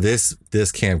at. So this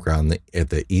campground at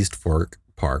the East Fork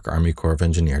Park, Army Corps of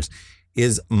Engineers,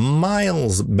 is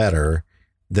miles better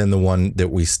than the one that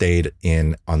we stayed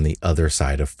in on the other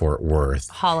side of Fort Worth.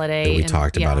 Holiday. That we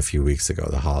talked about a few weeks ago,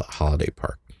 the Holiday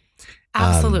Park.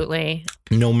 Absolutely.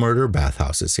 No murder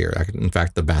bathhouses here. In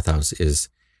fact, the bathhouse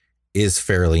is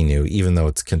fairly new, even though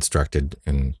it's constructed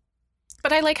in.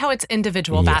 But I like how it's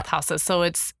individual bathhouses. So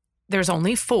there's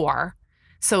only 4.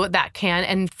 So that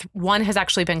and one has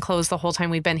actually been closed the whole time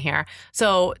we've been here.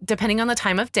 So depending on the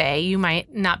time of day, you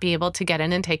might not be able to get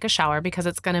in and take a shower because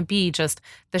it's going to be just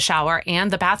the shower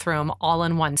and the bathroom all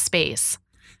in one space.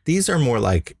 These are more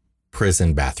like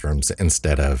prison bathrooms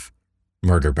instead of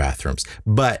murder bathrooms,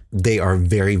 but they are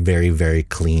very, very, very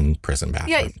clean prison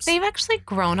bathrooms. Yeah, they've actually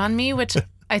grown on me, which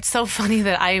it's so funny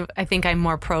that I think I'm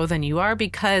more pro than you are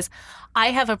because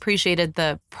I have appreciated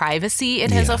the privacy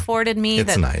it has afforded me.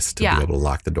 It's nice to be able to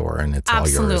lock the door and it's all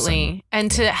yours. Absolutely. And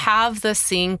to have the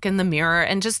sink and the mirror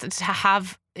and just to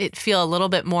have it feel a little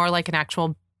bit more like an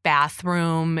actual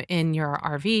bathroom in your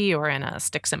RV or in a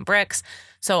sticks and bricks.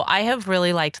 So I have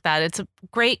really liked that. It's a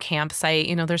great campsite.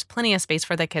 There's plenty of space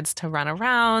for the kids to run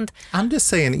around. I'm just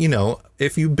saying,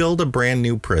 if you build a brand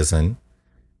new prison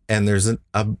and there's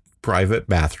a private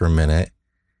bathroom in it,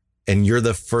 and you're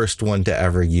the first one to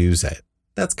ever use it.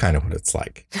 That's kind of what it's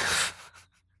like.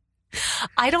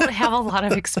 I don't have a lot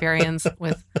of experience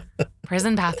with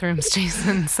prison bathrooms,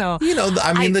 Jason. So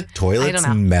the toilet's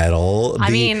metal.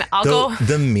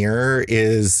 The mirror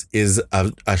is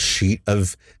a sheet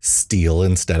of steel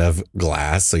instead of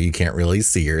glass, so you can't really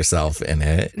see yourself in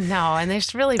it. No, and they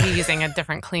should really be using a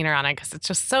different cleaner on it because it's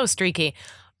just so streaky.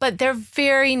 But they're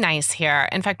very nice here.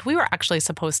 In fact, we were actually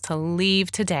supposed to leave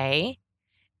today.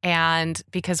 And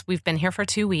because we've been here for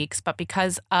 2 weeks, but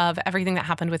because of everything that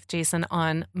happened with Jason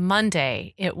on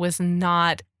Monday, it was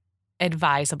not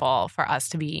advisable for us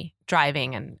to be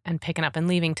driving and picking up and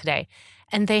leaving today.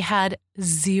 And they had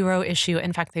zero issue.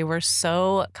 In fact, they were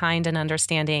so kind and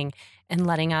understanding in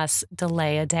letting us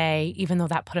delay a day, even though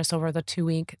that put us over the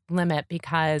 2-week limit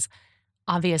because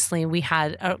obviously we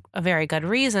had a very good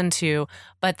reason to,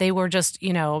 but they were just,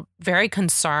 very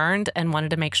concerned and wanted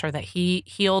to make sure that he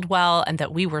healed well and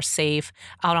that we were safe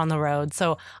out on the road.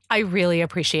 So I really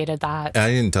appreciated that. I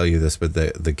didn't tell you this, but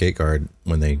the gate guard,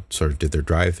 when they sort of did their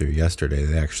drive-through yesterday,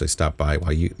 they actually stopped by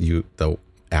while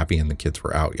Abby and the kids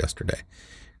were out yesterday.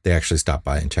 They actually stopped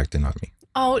by and checked in on me.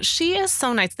 Oh, she is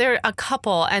so nice. They're a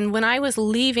couple. And when I was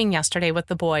leaving yesterday with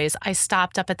the boys, I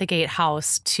stopped up at the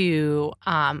gatehouse to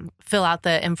fill out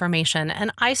the information.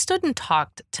 And I stood and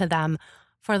talked to them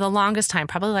for the longest time,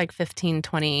 probably like 15,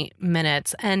 20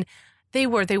 minutes. And they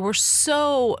were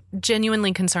so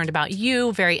genuinely concerned about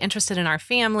you, very interested in our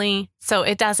family. So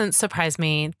it doesn't surprise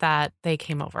me that they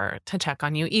came over to check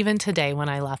on you. Even today when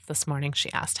I left this morning, she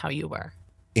asked how you were.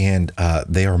 And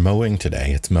they are mowing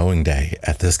today. It's mowing day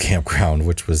at this campground,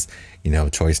 which was,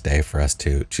 choice day for us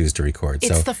to choose to record.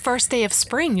 It's the first day of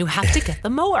spring. You have to get the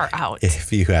mower out.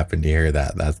 If you happen to hear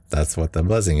that, that's what the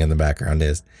buzzing in the background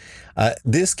is.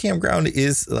 This campground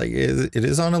is it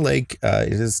is on a lake.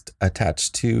 It is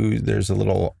attached to, there's a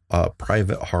little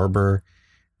private harbor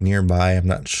nearby. I'm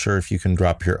not sure if you can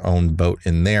drop your own boat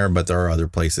in there, but there are other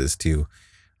places to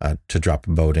drop a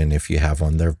boat in if you have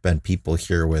one. There have been people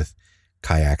here with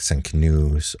kayaks and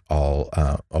canoes all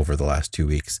over the last 2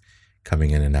 weeks coming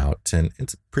in and out. And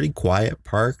it's a pretty quiet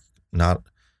park, not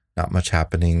much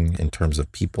happening in terms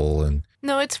of people. And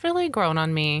no, it's really grown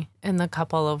on me in the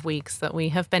couple of weeks that we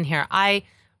have been here.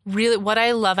 What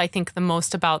I love, I think the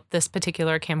most about this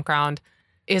particular campground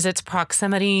is its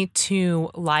proximity to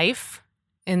life.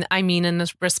 And I mean, in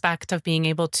this respect of being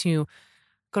able to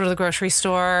go to the grocery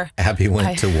store. Abby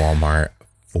went to Walmart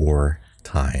 4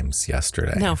 times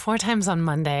yesterday. No, 4 times on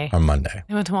Monday. On Monday.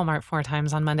 I went to Walmart 4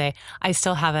 times on Monday. I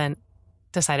still haven't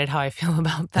decided how I feel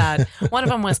about that. One of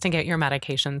them was to get your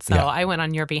medication. So I went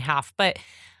on your behalf. But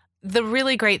the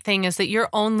really great thing is that we are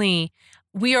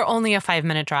only a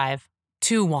 5-minute drive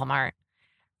to Walmart.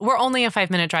 We're only a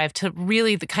 5-minute drive to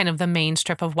really the main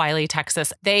strip of Wylie,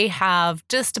 Texas. They have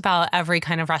just about every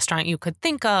kind of restaurant you could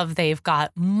think of. They've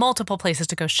got multiple places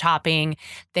to go shopping.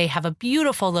 They have a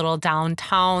beautiful little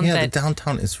downtown. Yeah, the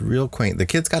downtown is real quaint. The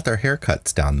kids got their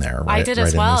haircuts down there. Right, I did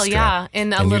as well, yeah.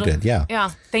 And you did, yeah. Yeah,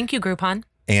 thank you, Groupon.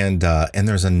 And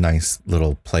there's a nice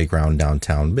little playground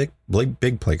downtown,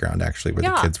 big playground actually, where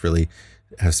the kids really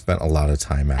have spent a lot of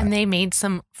time at. And they made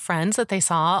some friends that they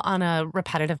saw on a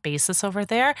repetitive basis over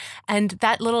there. And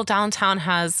that little downtown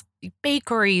has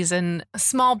bakeries and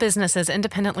small businesses,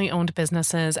 independently owned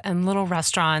businesses and little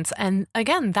restaurants. And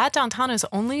again, that downtown is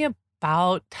only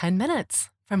about 10 minutes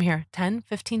from here, 10,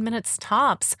 15 minutes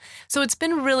tops. So it's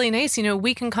been really nice.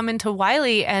 We can come into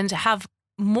Wylie and have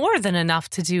more than enough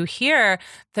to do here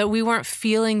that we weren't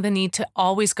feeling the need to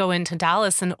always go into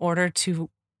Dallas in order to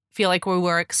feel like we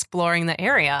were exploring the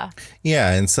area.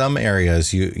 Yeah, in some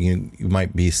areas, you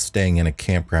might be staying in a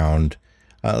campground.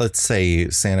 Let's say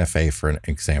Santa Fe, for an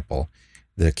example.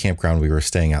 The campground we were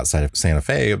staying outside of Santa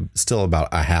Fe, still about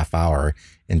a half hour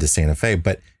into Santa Fe,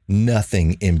 but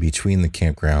nothing in between the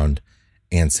campground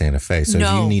and Santa Fe. So if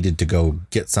you needed to go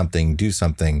get something, do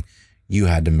something, you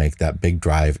had to make that big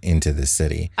drive into the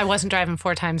city. I wasn't driving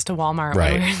 4 times to Walmart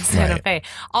when we were in Santa Fe.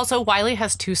 Also, Wiley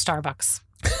has 2 Starbucks.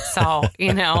 So,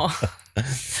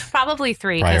 probably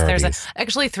 3 because there's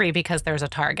actually 3 because there's a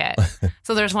Target.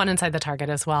 So there's one inside the Target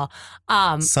as well.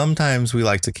 Sometimes we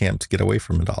like to camp to get away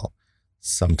from it all.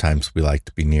 Sometimes we like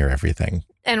to be near everything.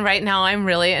 And right now I'm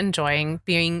really enjoying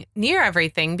being near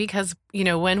everything because,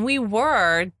 when we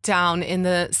were down in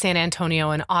the San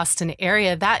Antonio and Austin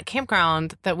area, that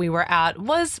campground that we were at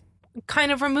was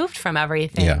kind of removed from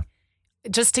everything. Yeah.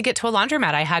 Just to get to a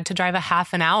laundromat, I had to drive a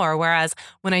half an hour. Whereas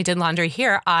when I did laundry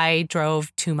here, I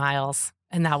drove 2 miles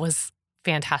and that was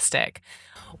fantastic.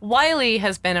 Wiley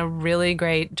has been a really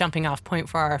great jumping off point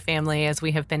for our family as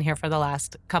we have been here for the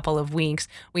last couple of weeks.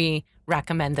 We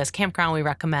recommend this campground. We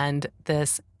recommend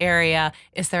this area.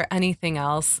 Is there anything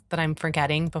else that I'm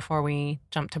forgetting before we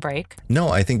jump to break? No,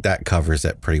 I think that covers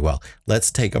it pretty well. Let's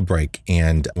take a break.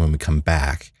 And when we come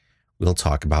back, we'll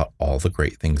talk about all the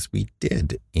great things we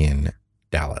did in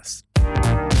Dallas.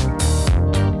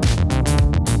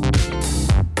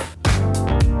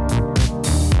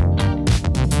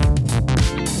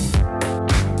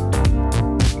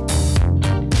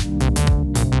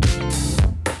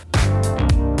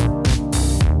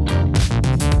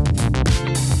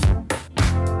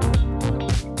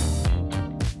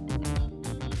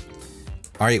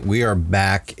 All right, we are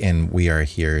back and we are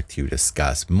here to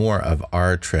discuss more of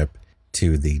our trip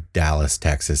to the Dallas,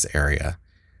 Texas area.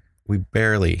 We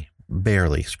barely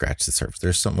scratched the surface.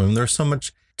 There's so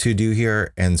much to do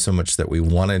here and so much that we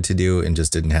wanted to do and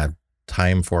just didn't have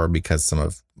time for because some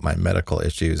of my medical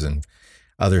issues and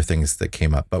other things that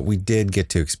came up. But we did get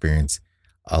to experience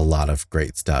a lot of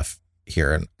great stuff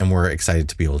here and we're excited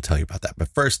to be able to tell you about that. But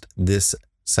first, this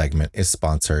segment is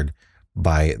sponsored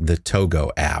by the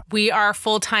Togo app. We are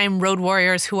full-time road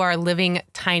warriors who are living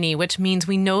tiny, which means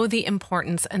we know the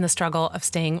importance and the struggle of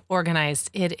staying organized.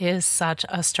 It is such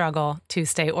a struggle to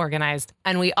stay organized.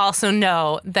 And we also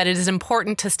know that it is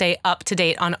important to stay up to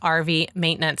date on RV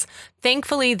maintenance.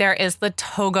 Thankfully, there is the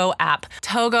Togo app.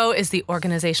 Togo is the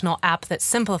organizational app that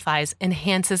simplifies,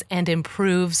 enhances, and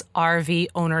improves RV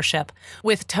ownership.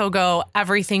 With Togo,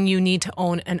 everything you need to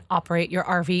own and operate your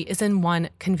RV is in one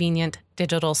convenient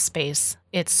digital space.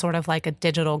 It's sort of like a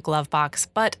digital glove box,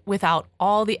 but without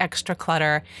all the extra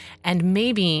clutter. And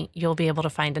maybe you'll be able to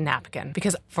find a napkin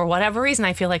because for whatever reason,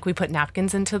 I feel like we put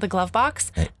napkins into the glove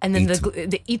box and then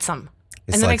it eats them.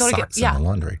 It's and then like I go socks to get in the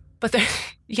laundry. But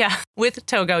with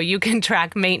Togo, you can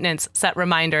track maintenance, set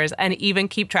reminders, and even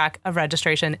keep track of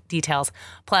registration details.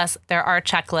 Plus, there are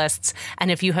checklists. And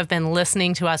if you have been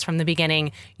listening to us from the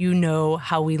beginning, you know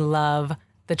how we love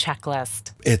the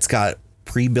checklist. It's got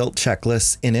pre-built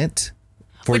checklists in it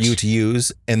for you to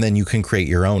use, and then you can create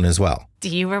your own as well.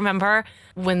 Do you remember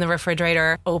when the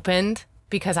refrigerator opened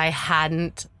because I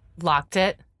hadn't locked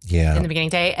it? Yeah. In the beginning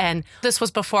day. And this was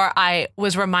before I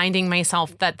was reminding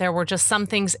myself that there were just some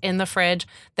things in the fridge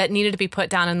that needed to be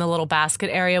put down in the little basket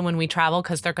area when we travel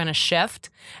because they're going to shift.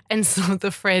 And so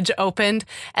the fridge opened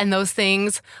and those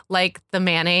things like the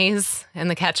mayonnaise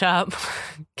and the ketchup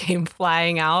came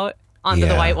flying out onto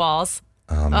the white walls.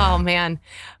 Oh, man.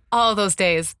 Oh, those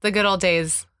days, the good old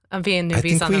days of being newbies on the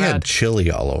road. I think we had chili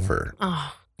all over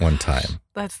one time.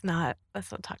 Let's not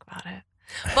talk about it.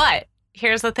 But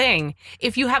here's the thing.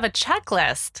 If you have a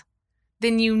checklist,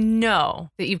 then you know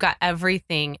that you've got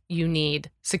everything you need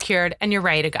secured and you're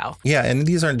ready to go. Yeah. And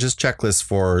these aren't just checklists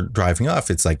for driving off.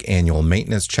 It's like annual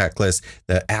maintenance checklists.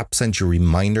 The app sends you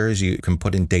reminders. You can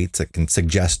put in dates that can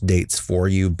suggest dates for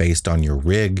you based on your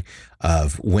rig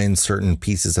of when certain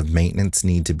pieces of maintenance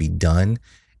need to be done.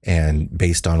 And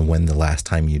based on when the last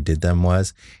time you did them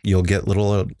was, you'll get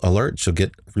little alerts. You'll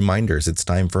get reminders. It's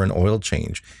time for an oil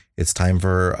change. It's time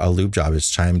for a lube job.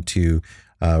 It's time to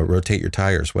rotate your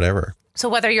tires, whatever. So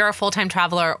whether you're a full-time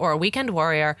traveler or a weekend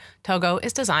warrior, Togo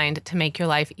is designed to make your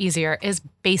life easier is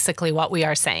basically what we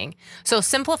are saying. So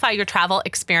simplify your travel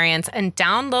experience and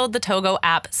download the Togo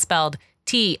app spelled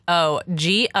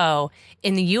Togo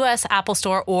in the U.S. Apple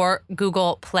Store or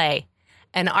Google Play.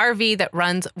 An RV that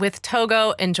runs with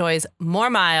Togo enjoys more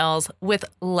miles with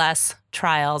less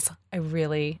trials. I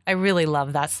really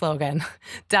love that slogan.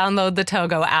 Download the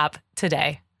Togo app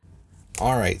today.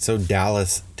 All right. So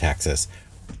Dallas, Texas.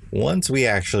 once we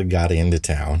actually got into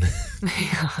town,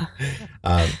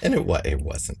 and it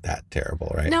wasn't that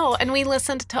terrible, right? No, and we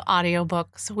listened to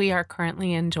audiobooks. We are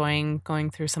currently enjoying going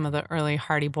through some of the early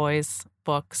Hardy Boys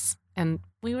books, and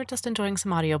we were just enjoying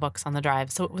some audiobooks on the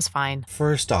drive, so it was fine.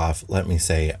 First off, let me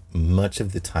say, much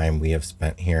of the time we have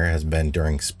spent here has been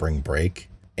during spring break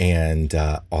and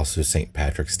also St.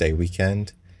 Patrick's Day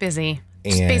weekend. Busy.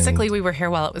 Just basically, we were here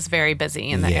while it was very busy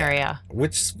in the area.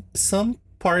 Which some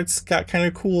parts got kind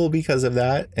of cool because of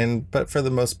that. But for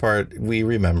the most part, we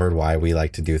remembered why we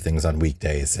like to do things on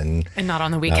weekdays and not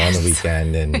on the weekends. Not on the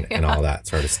weekend and all that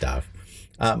sort of stuff.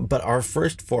 But our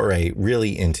first foray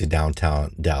really into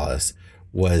downtown Dallas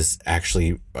was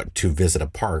actually to visit a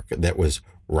park that was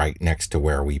right next to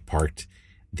where we parked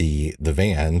the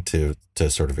van to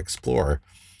sort of explore.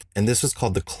 And this was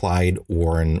called the Clyde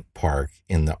Warren Park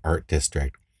in the Art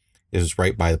District. It was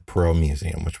right by the Perot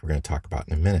Museum, which we're going to talk about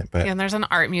in a minute. But and there's an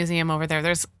art museum over there.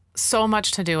 There's so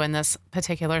much to do in this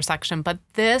particular section, but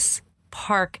this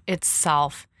park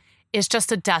itself is just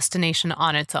a destination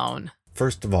on its own.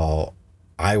 First of all,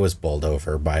 I was bowled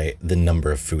over by the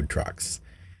number of food trucks.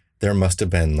 There must have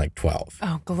been like 12.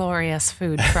 Oh, glorious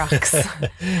food trucks.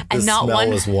 And not smell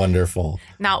was wonderful.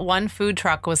 Not one food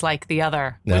truck was like the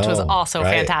other, which was also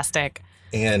fantastic.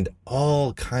 And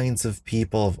all kinds of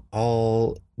people of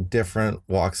all different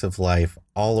walks of life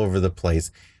all over the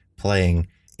place playing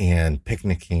and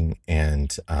picnicking.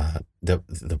 And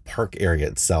the park area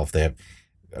itself, they have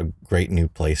great new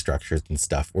play structures and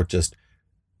stuff. We're just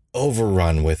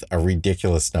overrun with a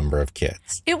ridiculous number of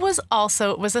kids. It was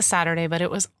a Saturday, but it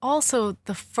was also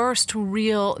the first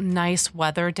real nice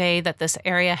weather day that this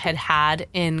area had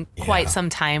in quite some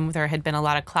time. There had been a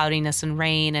lot of cloudiness and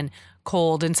rain and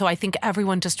cold. And so I think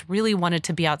everyone just really wanted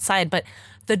to be outside. But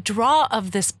the draw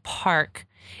of this park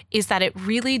is that it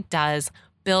really does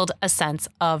build a sense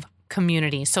of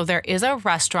community. So there is a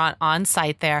restaurant on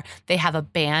site there. They have a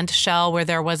band shell where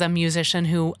there was a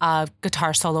musician a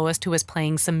guitar soloist who was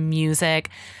playing some music.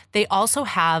 They also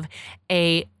have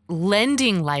a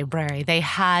lending library. They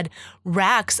had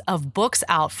racks of books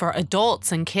out for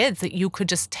adults and kids that you could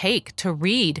just take to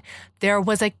read. There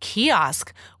was a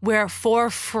kiosk where for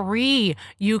free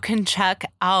you can check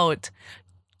out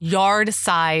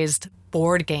yard-sized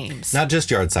board games. Not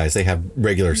just yard-sized. They have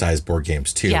regular-sized board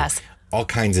games too. Yes. All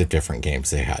kinds of different games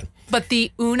they had. But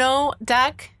the Uno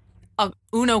deck, a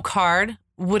Uno card,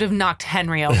 would have knocked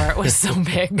Henry over. It was so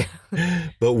big.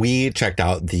 But we checked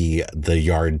out the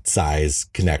yard size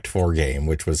Connect 4 game,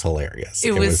 which was hilarious.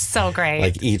 It was so great.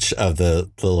 Like each of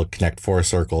the little Connect 4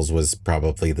 circles was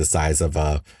probably the size of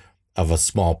a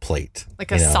small plate.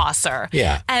 Like a saucer.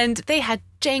 Yeah. And they had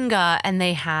Jenga and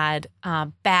they had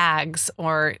bags,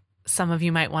 or some of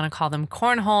you might want to call them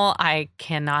cornhole. I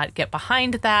cannot get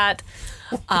behind that.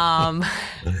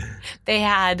 They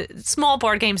had small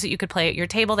board games that you could play at your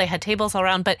table. They had tables all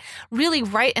around, but really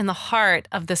right in the heart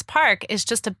of this park is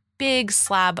just a big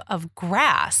slab of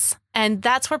grass. And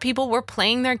that's where people were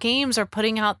playing their games or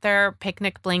putting out their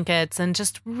picnic blankets and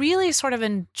just really sort of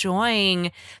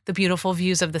enjoying the beautiful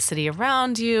views of the city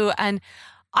around you. And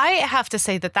I have to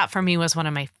say that for me was one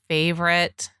of my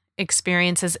favorite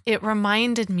experiences. It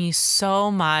reminded me so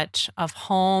much of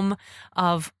home,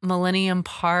 of Millennium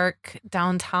Park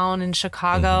downtown in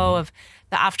Chicago, of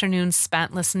the afternoons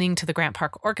spent listening to the Grant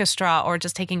Park Orchestra or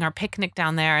just taking our picnic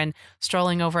down there and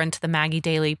strolling over into the Maggie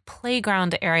Daly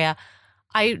playground area.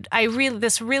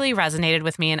 This really resonated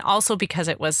with me, and also because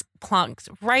it was plunked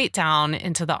right down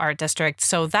into the art district.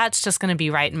 So that's just going to be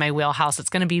right in my wheelhouse. It's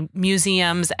going to be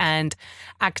museums and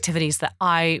activities that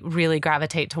I really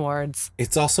gravitate towards.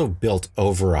 It's also built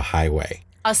over a highway.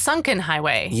 A sunken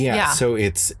highway. Yeah. So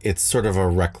it's sort of a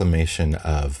reclamation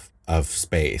of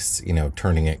space,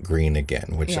 turning it green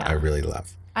again, which I really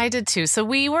love. I did too. So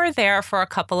we were there for a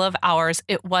couple of hours.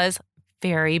 It was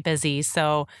very busy.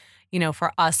 So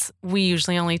for us, we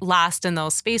usually only last in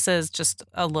those spaces just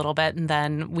a little bit, and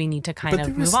then we need to kind of move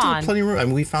on. But there was still plenty of room. I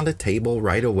mean, we found a table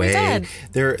right away. We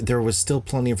did. There was still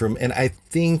plenty of room. And I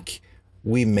think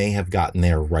we may have gotten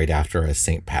there right after a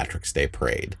St. Patrick's Day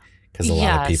parade, because a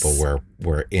lot of people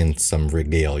were in some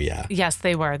regalia. Yes,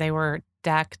 they were. They were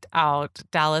decked out.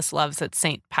 Dallas loves its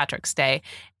St. Patrick's Day.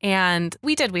 And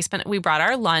we brought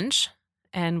our lunch.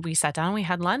 And we sat down, we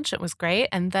had lunch. It was great.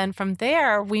 And then from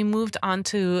there, we moved on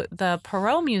to the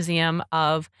Perot Museum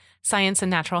of Science and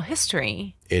Natural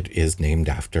History. It is named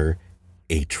after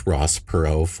H. Ross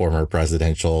Perot, former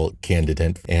presidential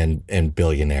candidate and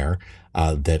billionaire.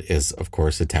 That is, of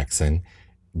course, a Texan.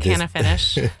 Can I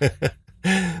finish?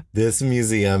 This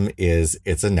museum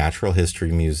it's a natural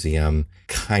history museum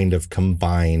kind of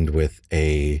combined with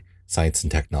a Science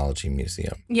and Technology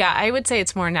Museum. Yeah, I would say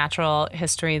it's more natural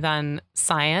history than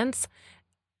science.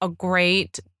 A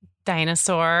great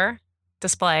dinosaur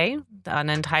display, an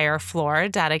entire floor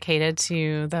dedicated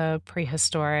to the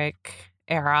prehistoric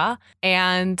era.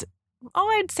 And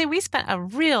I'd say we spent a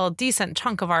real decent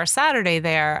chunk of our Saturday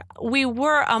there. We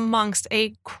were amongst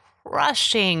a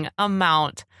crushing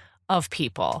amount of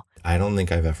people. I don't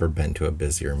think I've ever been to a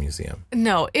busier museum.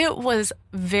 No, it was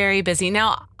very busy.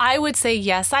 Now, I would say,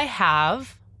 yes, I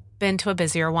have been to a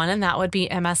busier one, and that would be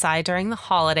MSI during the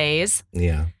holidays.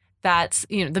 Yeah. That's,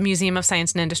 the Museum of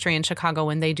Science and Industry in Chicago,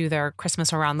 when they do their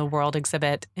Christmas Around the World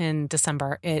exhibit in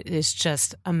December. It is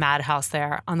just a madhouse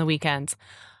there on the weekends.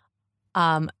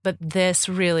 But this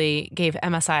really gave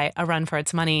MSI a run for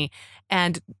its money.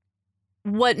 And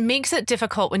what makes it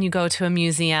difficult when you go to a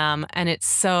museum and it's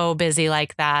so busy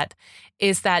like that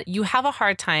is that you have a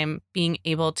hard time being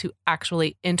able to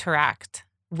actually interact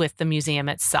with the museum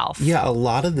itself. Yeah, a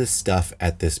lot of this stuff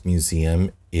at this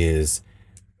museum is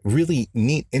really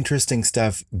neat, interesting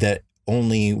stuff that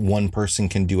only one person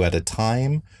can do at a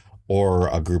time, or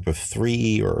a group of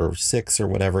 3 or 6 or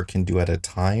whatever can do at a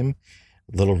time.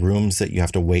 Little rooms that you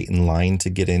have to wait in line to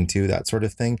get into, that sort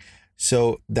of thing.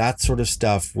 So that sort of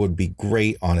stuff would be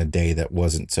great on a day that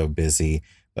wasn't so busy.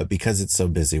 But because it's so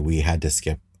busy, we had to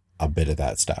skip a bit of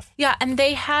that stuff. Yeah, and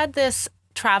they had this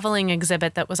traveling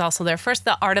exhibit that was also there. First,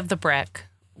 the Art of the Brick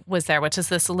was there, which is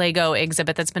this Lego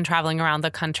exhibit that's been traveling around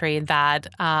the country that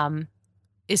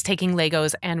is taking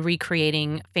Legos and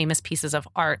recreating famous pieces of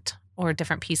art or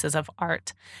different pieces of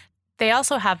art. They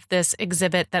also have this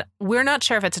exhibit that we're not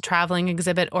sure if it's a traveling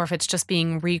exhibit or if it's just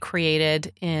being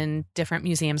recreated in different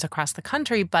museums across the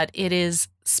country, but it is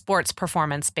sports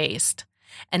performance based.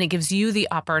 And it gives you the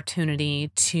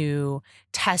opportunity to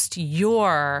test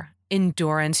your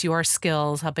endurance, your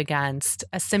skills up against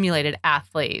a simulated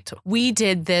athlete. We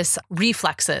did this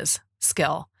reflexes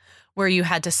skill where you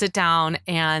had to sit down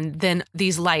and then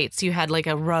these lights, you had like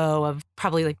a row of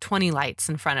probably like 20 lights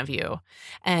in front of you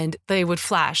and they would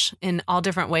flash in all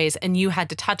different ways and you had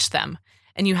to touch them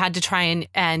and you had to try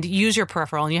and use your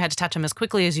peripheral and you had to touch them as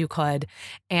quickly as you could.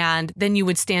 And then you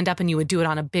would stand up and you would do it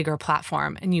on a bigger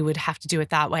platform and you would have to do it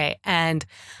that way. And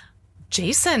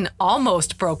Jason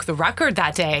almost broke the record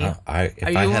that day. If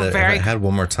I had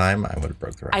one more time, I would have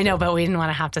broke the record. I know, but we didn't want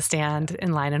to have to stand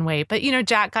in line and wait. But,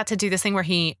 Jack got to do this thing where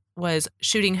he was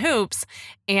shooting hoops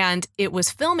and it was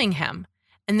filming him.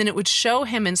 And then it would show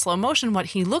him in slow motion what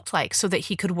he looked like so that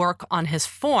he could work on his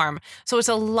form. So it's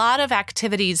a lot of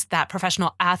activities that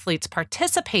professional athletes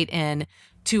participate in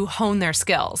to hone their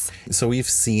skills. So we've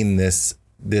seen this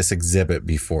exhibit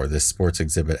before, this sports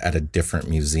exhibit at a different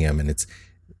museum, and it's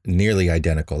nearly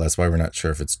identical. That's why we're not sure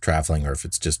if it's traveling or if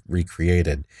it's just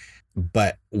recreated.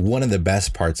 But one of the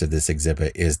best parts of this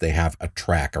exhibit is they have a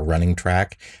running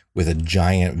track with a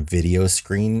giant video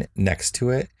screen next to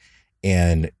it.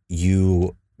 And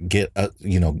you get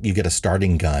a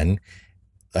starting gun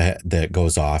that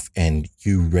goes off and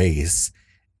you race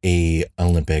a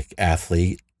Olympic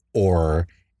athlete or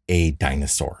a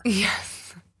dinosaur.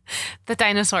 Yes. The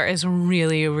dinosaur is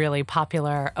really, really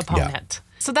popular opponent. Yeah.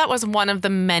 So that was one of the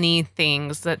many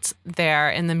things that's there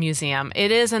in the museum.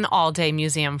 It is an all-day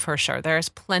museum for sure. There's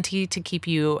plenty to keep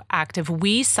you active.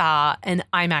 We saw an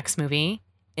IMAX movie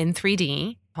in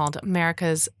 3D called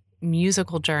America's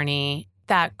Musical Journey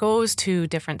that goes to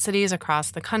different cities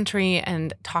across the country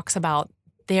and talks about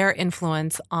their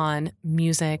influence on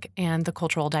music and the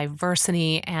cultural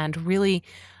diversity and really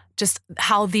just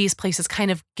how these places kind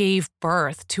of gave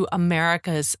birth to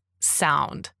America's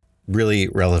sound. Really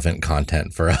relevant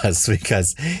content for us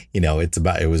because,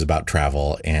 it was about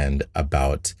travel and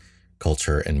about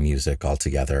culture and music all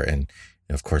together. And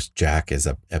of course, Jack is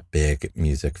a big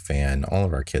music fan. All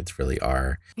of our kids really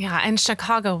are. Yeah. And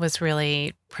Chicago was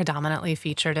really predominantly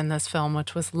featured in this film,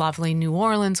 which was lovely. New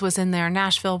Orleans was in there.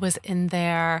 Nashville was in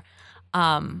there.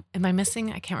 Am I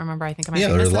missing? I can't remember. I think I might be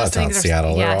missing. Yeah, there's a lot of towns.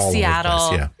 Seattle. Yeah, all Seattle. Over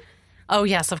the place, yeah. Oh,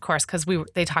 yes, of course, because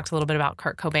they talked a little bit about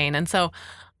Kurt Cobain. And so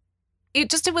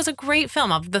it was a great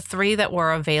film. Of the 3 that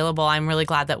were available, I'm really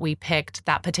glad that we picked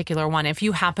that particular one. If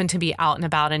you happen to be out and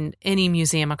about in any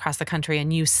museum across the country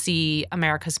and you see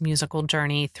America's Musical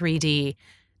Journey 3D,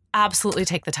 absolutely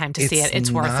take the time to see it.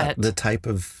 It's worth it. It's not the type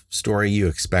of story you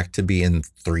expect to be in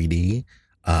 3D,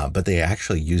 but they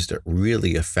actually used it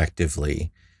really effectively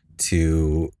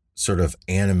to sort of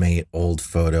animate old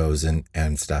photos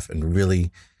and stuff and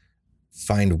really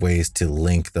find ways to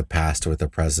link the past with the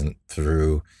present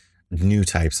through new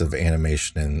types of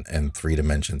animation and 3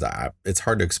 dimensions. It's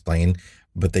hard to explain,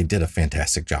 but they did a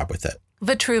fantastic job with it.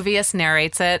 Vitruvius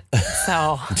narrates it,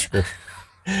 so. True.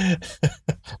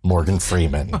 Morgan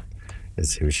Freeman.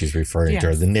 is who she's referring to,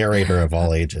 Yes. the narrator of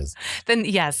all ages. Then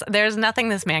yes, there's nothing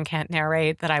this man can't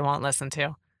narrate that I won't listen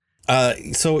to.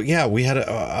 So yeah, we had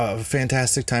a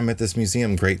fantastic time at this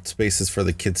museum. Great spaces for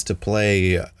the kids to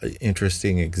play,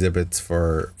 interesting exhibits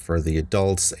for the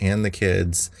adults and the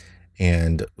kids,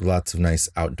 and lots of nice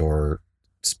outdoor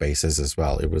spaces as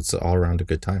well. It was all around a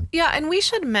good time. Yeah, and we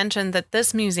should mention that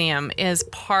this museum is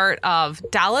part of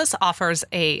Dallas offers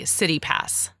a city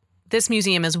pass. This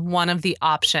museum is one of the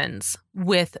options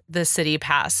with the city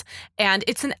pass, and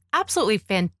it's an absolutely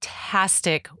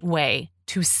fantastic way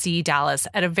to see Dallas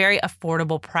at a very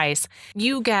affordable price.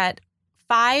 You get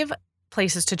 5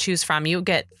 places to choose from. You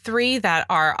get 3 that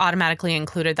are automatically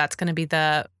included. That's going to be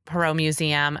the Perot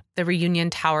Museum, the Reunion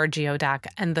Tower Geodeck,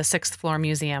 and the 6th Floor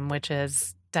Museum, which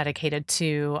is dedicated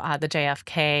to the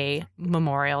JFK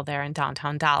Memorial there in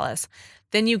downtown Dallas.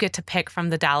 Then you get to pick from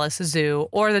the Dallas Zoo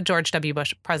or the George W.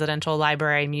 Bush Presidential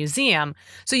Library Museum.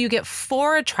 So you get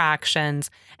 4 attractions,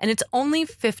 and it's only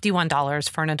 $51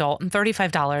 for an adult and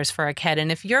 $35 for a kid.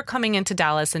 And if you're coming into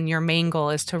Dallas and your main goal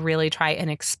is to really try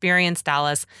and experience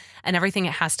Dallas and everything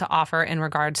it has to offer in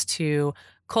regards to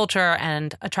culture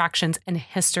and attractions and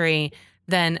history,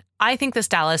 then I think this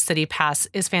Dallas City Pass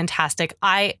is fantastic.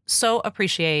 I so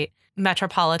appreciate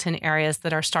metropolitan areas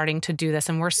that are starting to do this,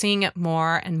 and we're seeing it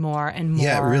more and more and more.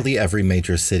 Yeah, really every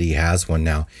major city has one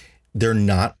now. They're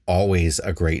not always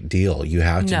a great deal. You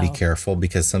have to be careful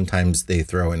because sometimes they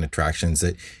throw in attractions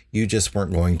that you just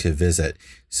weren't going to visit.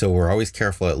 So we're always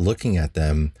careful at looking at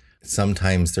them.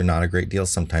 Sometimes they're not a great deal.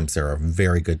 Sometimes they're a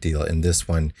very good deal. And this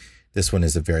one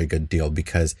is a very good deal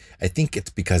because I think it's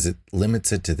because it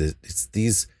limits it to it's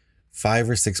these 5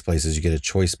 or 6 places. You get a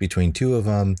choice between 2 of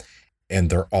them, and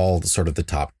they're all sort of the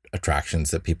top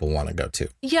attractions that people want to go to.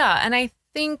 Yeah, and I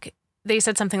think they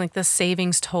said something like the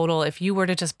savings total, if you were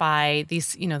to just buy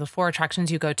these, the 4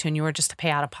 attractions you go to and you were just to pay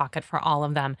out of pocket for all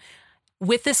of them,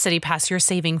 with this City Pass, you're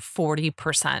saving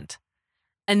 40%.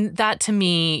 And that to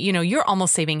me, you're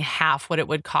almost saving half what it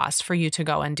would cost for you to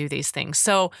go and do these things.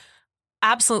 So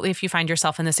absolutely, if you find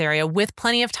yourself in this area with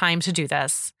plenty of time to do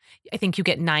this, I think you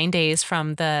get 9 days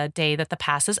from the day that the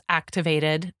pass is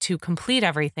activated to complete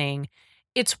everything.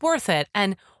 It's worth it.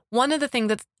 And one of the things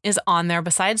that is on there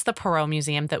besides the Perot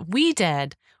Museum that we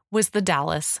did was the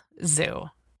Dallas Zoo.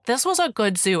 This was a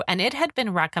good zoo, and it had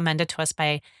been recommended to us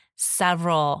by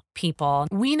several people.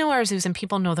 We know our zoos, and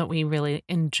people know that we really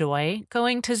enjoy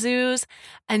going to zoos.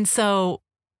 And so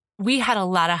we had a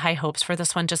lot of high hopes for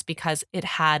this one just because it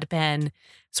had been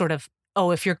sort of,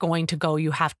 if you're going to go,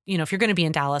 you have, if you're going to be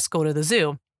in Dallas, go to the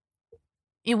zoo.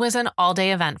 It was an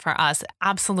all-day event for us.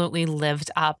 Absolutely lived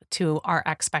up to our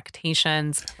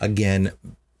expectations. Again,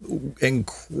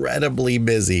 incredibly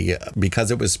busy because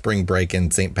it was spring break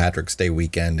and St. Patrick's Day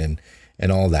weekend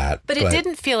and all that. But it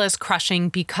didn't feel as crushing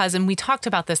because, and we talked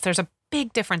about this, there's a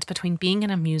big difference between being in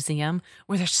a museum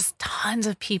where there's just tons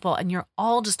of people and you're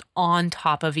all just on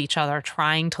top of each other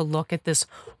trying to look at this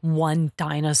one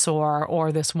dinosaur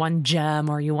or this one gem,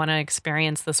 or you want to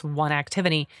experience this one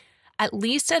activity. At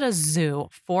least at a zoo,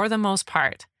 for the most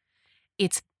part,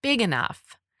 it's big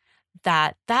enough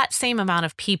that that same amount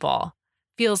of people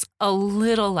feels a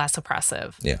little less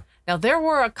oppressive. Yeah. Now, there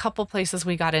were a couple places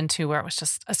we got into where it was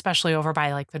just, especially over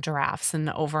by like the giraffes and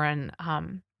over in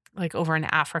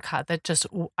Africa, that just,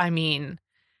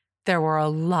 there were a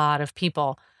lot of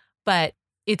people, but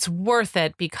it's worth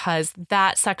it because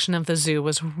that section of the zoo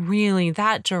was really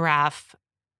that giraffe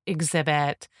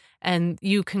exhibit, and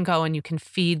you can go and you can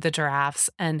feed the giraffes,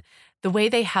 and the way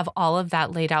they have all of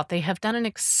that laid out, they have done an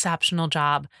exceptional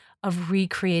job of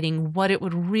recreating what it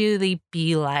would really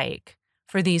be like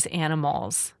for these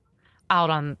animals out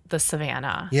on the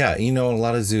savannah. Yeah, a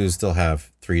lot of zoos still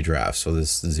have 3 giraffes, so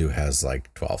this zoo has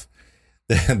like 12.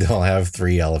 They'll have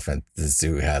 3 elephants. The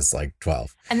zoo has like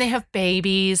 12. And they have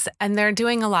babies, and they're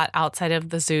doing a lot outside of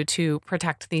the zoo to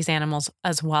protect these animals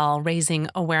as well, raising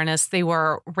awareness. They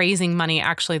were raising money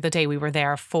actually the day we were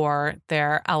there for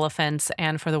their elephants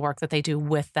and for the work that they do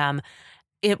with them.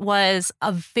 It was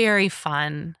a very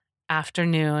fun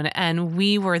afternoon, and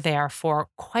we were there for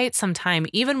quite some time,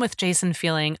 even with Jason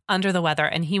feeling under the weather.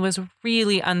 And he was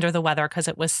really under the weather because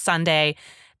it was Sunday,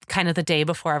 kind of the day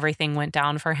before everything went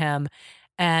down for him.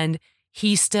 And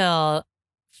he still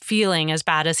feeling as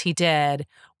bad as he did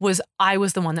I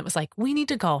was the one that was like, we need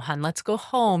to go, hun. Let's go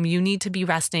home. You need to be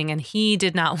resting. And he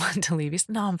did not want to leave. He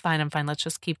said, no, I'm fine. Let's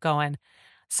just keep going.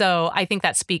 So I think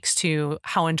that speaks to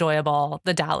how enjoyable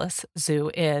the Dallas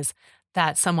Zoo is,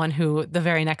 that someone who the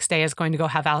very next day is going to go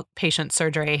have outpatient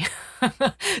surgery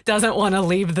doesn't want to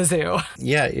leave the zoo.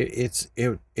 Yeah,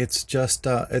 it's just,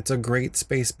 it's a great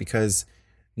space because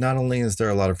not only is there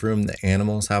a lot of room, the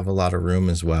animals have a lot of room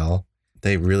as well.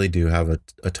 They really do have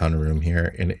a ton of room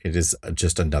here. And it is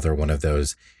just another one of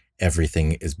those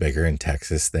everything is bigger in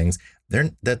Texas things.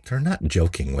 They're not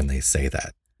joking when they say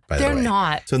that, by the way. They're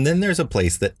not. So then there's a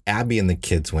place that Abby and the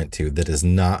kids went to that is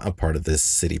not a part of this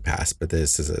City Pass, but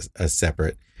this is a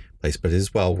separate place, but it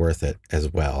is well worth it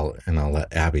as well. And I'll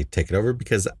let Abby take it over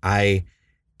because I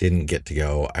didn't get to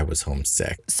go. I was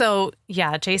homesick. So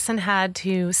yeah, Jason had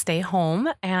to stay home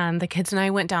and the kids and I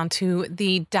went down to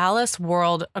the Dallas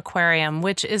World Aquarium,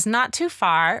 which is not too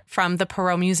far from the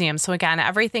Perot Museum. So again,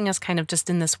 everything is kind of just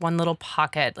in this one little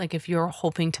pocket. Like if you're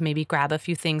hoping to maybe grab a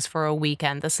few things for a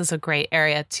weekend, this is a great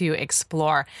area to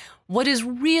explore. What is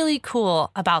really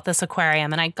cool about this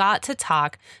aquarium, and I got to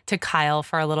talk to Kyle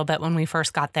for a little bit when we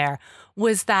first got there,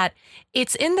 was that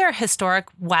it's in their historic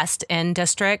West End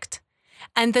district.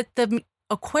 And that the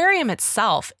aquarium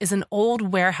itself is an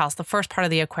old warehouse. The first part of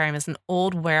the aquarium is an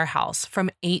old warehouse from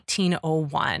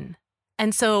 1801.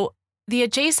 And so the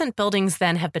adjacent buildings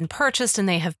then have been purchased and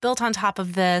they have built on top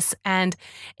of this. And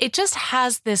it just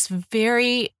has this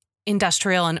very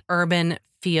industrial and urban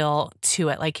feel to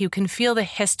it. Like you can feel the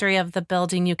history of the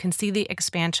building, you can see the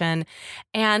expansion.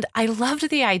 And I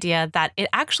loved the idea that it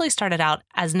actually started out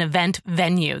as an event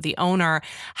venue. The owner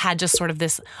had just sort of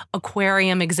this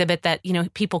aquarium exhibit that, you know,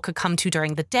 people could come to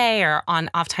during the day or on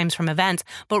off times from events.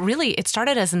 But really, it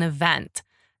started as an event.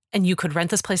 And you could rent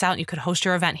this place out and you could host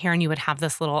your event here and you would have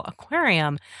this little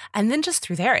aquarium. And then just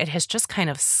through there, it has just kind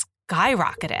of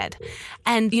skyrocketed.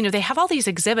 And, you know, they have all these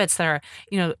exhibits that are,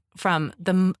 you know, from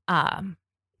the,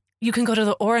 you can go to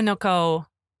the Orinoco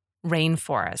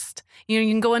rainforest. You know,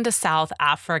 you can go into South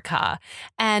Africa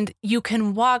and you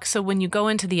can walk. So when you go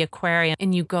into the aquarium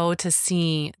and you go to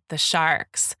see the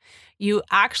sharks, you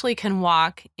actually can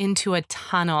walk into a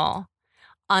tunnel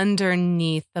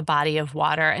underneath the body of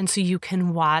water. And so you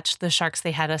can watch the sharks.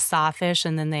 They had a sawfish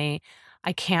and then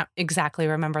I can't exactly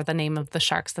remember the name of the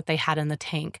sharks that they had in the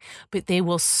tank, but they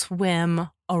will swim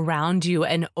around you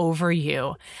and over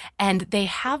you. And they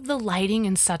have the lighting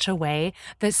in such a way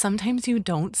that sometimes you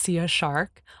don't see a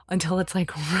shark until it's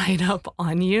like right up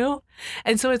on you.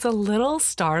 And so it's a little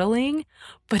startling,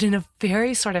 but in a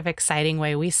very sort of exciting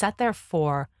way. We sat there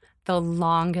for the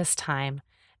longest time.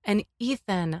 And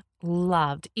Ethan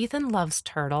loves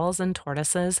turtles and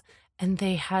tortoises, and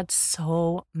they had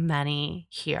so many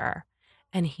here.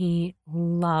 And he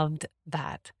loved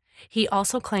that. He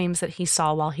also claims that he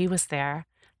saw while he was there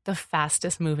the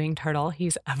fastest moving turtle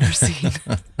he's ever seen.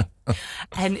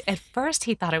 And at first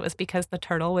he thought it was because the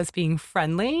turtle was being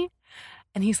friendly.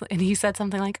 And he said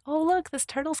something like, "Oh, look, this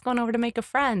turtle's going over to make a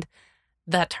friend."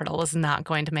 That turtle was not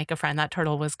going to make a friend. That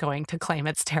turtle was going to claim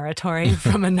its territory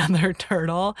from another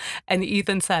turtle. And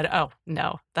Ethan said, "Oh,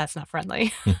 no, that's not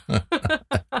friendly."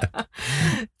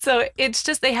 So it's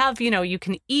just, they have, you know, you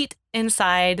can eat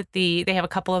inside they have a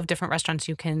couple of different restaurants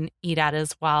you can eat at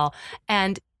as well.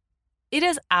 And it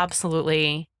is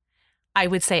absolutely, I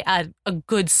would say, a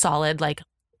good solid like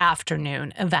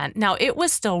afternoon event. Now, it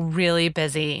was still really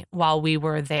busy while we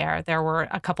were there. There were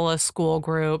a couple of school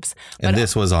groups. And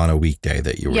this was on a weekday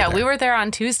that you were there. Yeah, we were there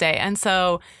on Tuesday. And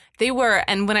so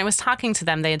and when I was talking to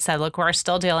them, they had said, look, we're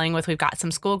still we've got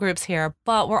some school groups here,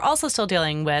 but we're also still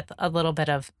dealing with a little bit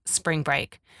of spring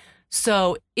break.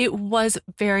 So it was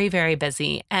very, very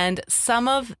busy. And some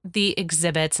of the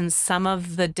exhibits and some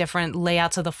of the different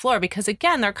layouts of the floor, because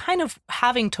again, they're kind of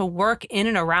having to work in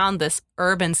and around this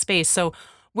urban space. So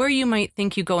where you might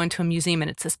think you go into a museum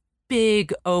and it's this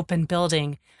big open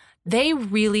building, they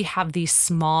really have these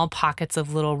small pockets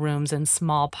of little rooms and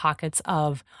small pockets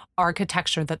of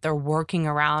architecture that they're working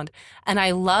around. And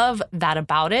I love that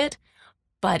about it,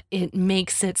 but it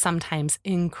makes it sometimes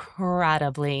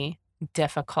incredibly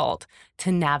difficult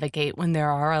to navigate when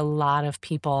there are a lot of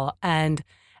people and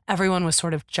everyone was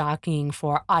sort of jockeying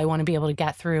for, I want to be able to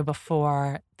get through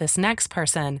before this next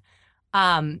person.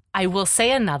 I will say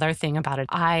another thing about it.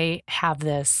 I have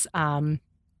this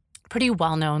pretty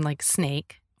well-known like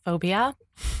snake phobia.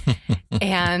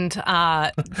 And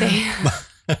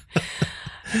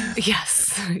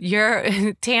yes,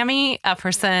 Tammy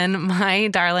Epperson, my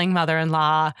darling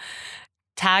mother-in-law,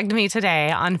 tagged me today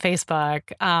on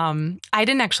Facebook. I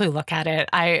didn't actually look at it.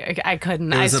 I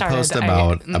couldn't. It was a post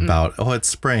about it's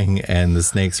spring and the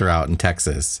snakes are out in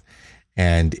Texas,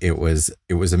 and it was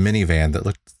a minivan that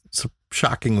looked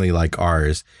shockingly like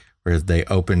ours, where they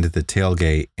opened the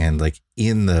tailgate and like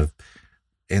in the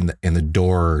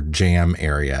door jam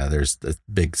area, there's this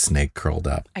big snake curled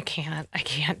up. I can't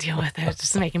deal with it. It's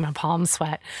just making my palms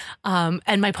sweat.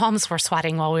 And my palms were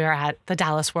sweating while we were at the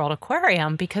Dallas World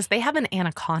Aquarium because they have an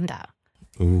anaconda.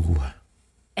 Ooh.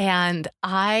 And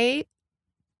I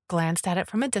glanced at it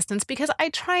from a distance because I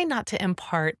try not to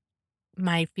impart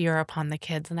my fear upon the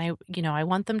kids. And I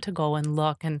want them to go and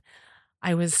look. And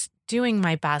I was doing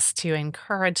my best to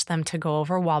encourage them to go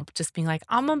over while just being like,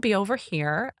 I'm going to be over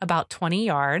here about 20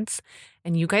 yards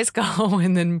and you guys go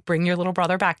and then bring your little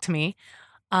brother back to me.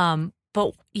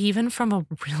 But even from a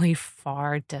really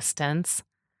far distance,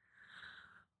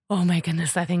 oh my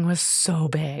goodness, that thing was so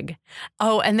big.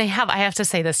 Oh, and I have to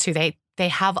say this too. They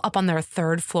have up on their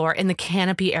third floor in the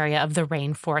canopy area of the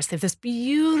rainforest, they have this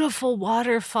beautiful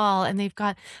waterfall and they've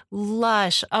got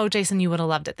lush. Oh, Jason, you would have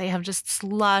loved it. They have just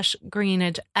lush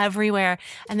greenage everywhere.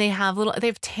 And they have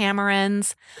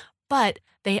tamarinds, but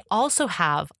they also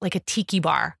have like a tiki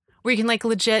bar where you can like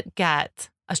legit get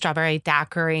a strawberry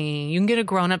daiquiri. You can get a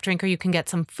grown-up drink or you can get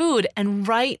some food. And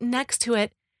right next to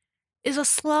it is a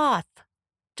sloth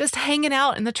just hanging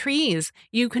out in the trees.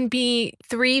 You can be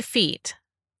 3 feet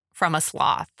from a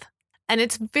sloth. And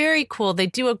it's very cool. They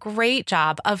do a great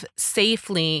job of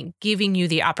safely giving you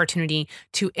the opportunity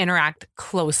to interact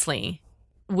closely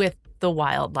with the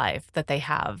wildlife that they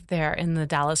have there in the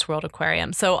Dallas World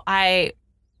Aquarium. So I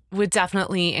would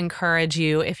definitely encourage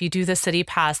you, if you do the City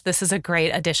Pass, this is a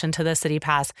great addition to the City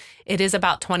Pass. It is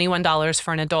about $21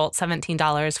 for an adult,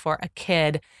 $17 for a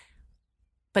kid,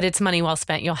 but it's money well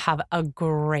spent. You'll have a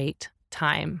great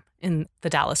time in the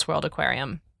Dallas World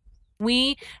Aquarium.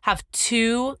 We have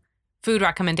 2 food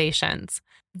recommendations.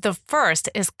 The first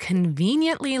is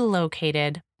conveniently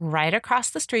located right across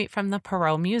the street from the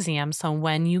Perot Museum. So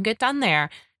when you get done there,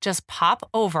 just pop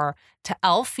over to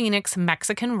El Phoenix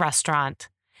Mexican Restaurant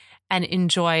and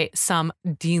enjoy some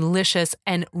delicious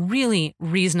and really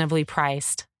reasonably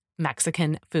priced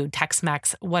Mexican food,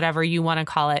 Tex-Mex, whatever you want to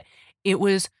call it. It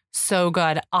was so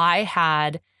good. I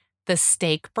had the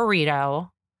steak burrito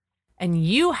and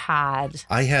you had...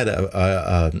 I had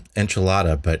a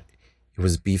enchilada, but it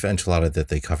was beef enchilada that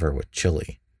they cover with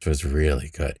chili, which was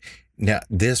really good. Now,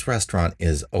 this restaurant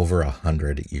is over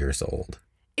 100 years old.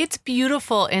 It's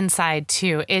beautiful inside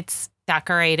too. It's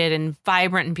decorated in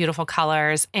vibrant and beautiful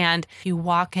colors. And you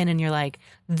walk in and you're like,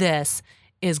 this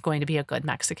is going to be a good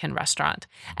Mexican restaurant.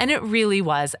 And it really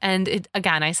was. And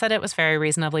again, I said it was very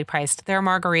reasonably priced. Their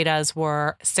margaritas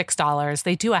were $6.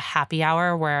 They do a happy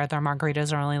hour where their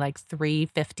margaritas are only like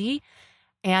 $3.50.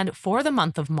 And for the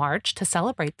month of March, to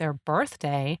celebrate their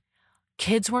birthday,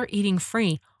 kids were eating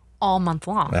free all month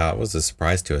long. It was a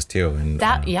surprise to us too. And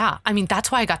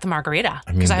that's why I got the margarita.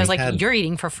 Because I was like, you're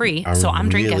eating for free, so I'm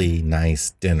drinking. A really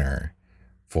nice dinner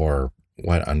for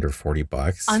under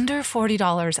 $40? Under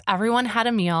 $40. Everyone had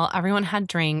a meal. Everyone had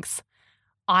drinks.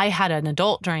 I had an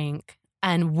adult drink.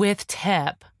 And with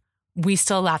tip, we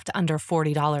still left under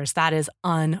 $40. That is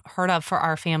unheard of for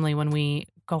our family when we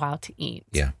go out to eat.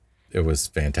 Yeah. It was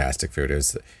fantastic food. It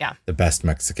was the best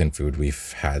Mexican food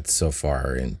we've had so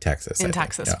far in Texas. In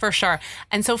Texas, for sure.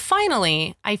 And so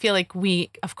finally, I feel like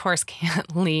we, of course,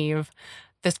 can't leave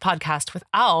this podcast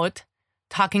without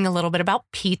talking a little bit about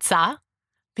pizza,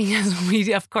 because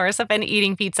we, of course, have been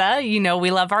eating pizza. You know, we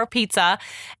love our pizza.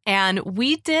 And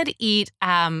we did eat,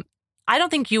 I don't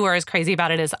think you were as crazy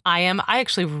about it as I am. I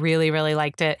actually really, really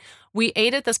liked it. We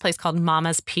ate at this place called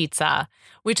Mama's Pizza,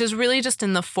 which is really just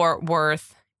in the Fort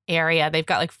Worth area. They've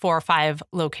got like 4 or 5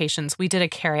 locations. We did a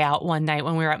carry out one night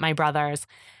when we were at my brother's,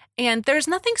 and there's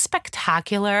nothing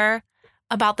spectacular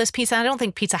about this pizza. I don't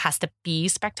think pizza has to be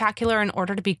spectacular in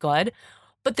order to be good,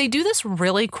 but they do this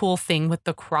really cool thing with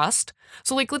the crust.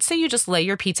 So like, let's say you just lay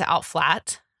your pizza out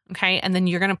flat, okay? And then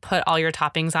you're going to put all your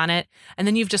toppings on it. And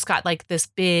then you've just got like this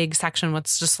big section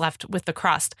what's just left with the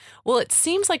crust. Well, it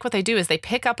seems like what they do is they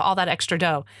pick up all that extra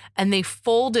dough and they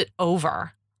fold it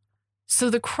over. So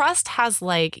the crust has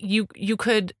like, you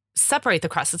could separate the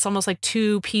crust. It's almost like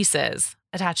 2 pieces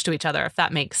attached to each other, if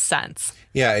that makes sense.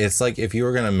 Yeah, it's like if you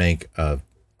were going to make a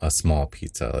small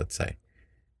pizza, let's say,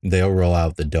 they'll roll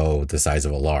out the dough the size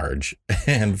of a large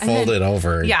and fold it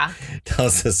over. Yeah. Till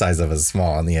it's the size of a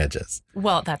small on the edges.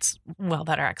 Well, that's well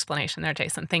better explanation there,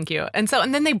 Jason. Thank you. And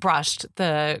then they brushed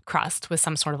the crust with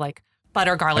some sort of like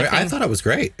butter garlic thing. I thought it was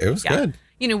great. It was good.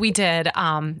 You know, we did,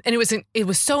 and it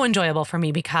was so enjoyable for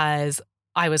me because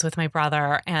I was with my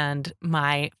brother and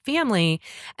my family,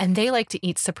 and they like to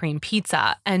eat supreme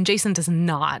pizza, and Jason does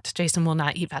not. Jason will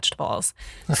not eat vegetables.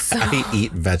 So, I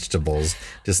eat vegetables,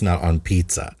 just not on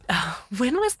pizza.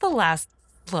 When was the last?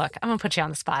 Look, I'm gonna put you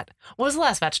on the spot. What was the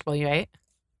last vegetable you ate,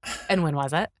 and when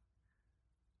was it?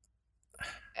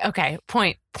 Okay,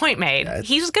 point made.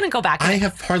 He's going to go back. I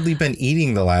have hardly been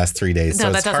eating the last 3 days,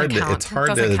 so it's hard. It's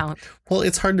hard to count. Well,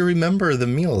 it's hard to remember the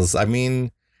meals. I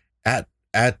mean, at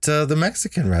the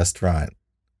Mexican restaurant,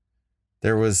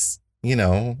 there was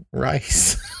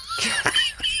rice.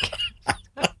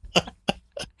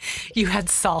 You had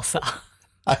salsa.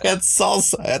 I had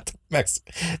salsa at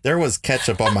There was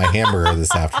ketchup on my hamburger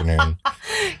this afternoon.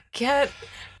 Get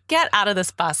out of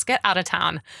this bus. Get out of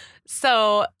town.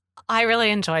 So I really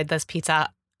enjoyed this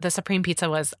pizza. The Supreme Pizza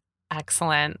was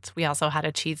excellent. We also had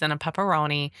a cheese and a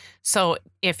pepperoni. So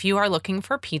if you are looking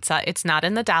for pizza, it's not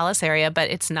in the Dallas area, but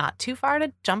it's not too far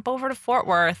to jump over to Fort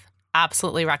Worth.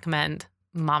 Absolutely recommend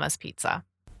Mama's Pizza.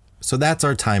 So that's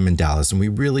our time in Dallas, and we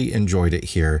really enjoyed it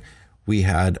here. We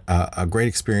had a great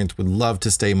experience. Would love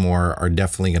to stay more. Are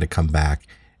definitely going to come back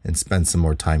and spend some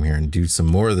more time here and do some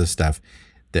more of the stuff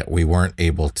that we weren't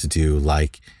able to do,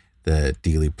 like the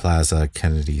Dealey Plaza,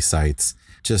 Kennedy sites,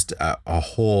 just a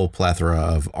whole plethora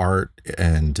of art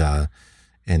and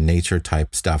nature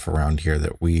type stuff around here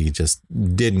that we just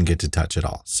didn't get to touch at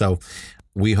all. So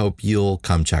we hope you'll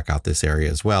come check out this area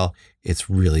as well. It's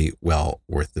really well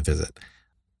worth the visit.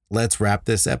 Let's wrap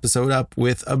this episode up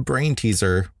with a brain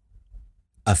teaser.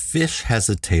 A fish has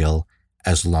a tail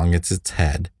as long as its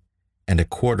head and a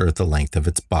quarter the length of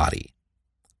its body.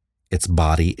 Its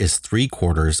body is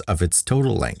 3/4 of its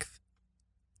total length.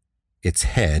 Its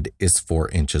head is 4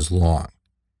 inches long.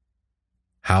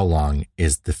 How long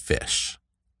is the fish?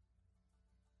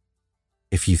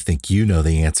 If you think you know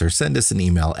the answer, send us an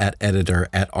email at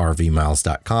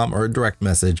editor@rvmiles.com or a direct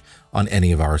message on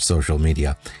any of our social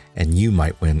media, and you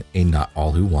might win a Not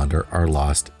All Who Wander Are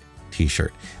Lost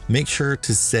t-shirt. Make sure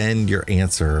to send your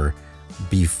answer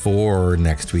before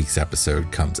next week's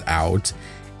episode comes out,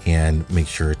 and make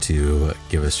sure to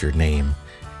give us your name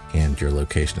and your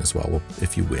location as well.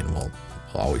 If you win, we'll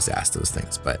always ask those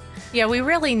things. But yeah, we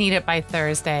really need it by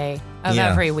Thursday of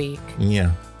every week.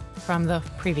 Yeah. From the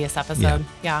previous episode.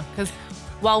 Yeah. Because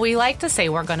while we like to say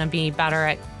we're going to be better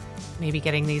at maybe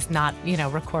getting these not,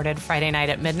 recorded Friday night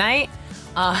at midnight,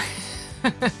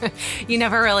 you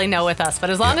never really know with us.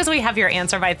 But as long as we have your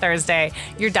answer by Thursday,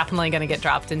 you're definitely going to get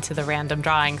dropped into the random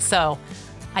drawing. So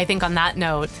I think on that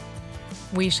note,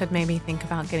 we should maybe think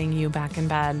about getting you back in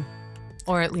bed,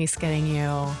 or at least getting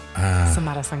you some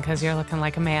medicine, because you're looking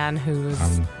like a man who's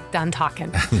done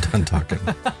talking. I'm done talking.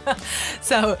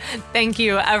 So thank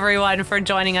you, everyone, for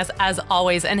joining us as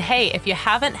always. And hey, if you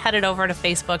haven't headed over to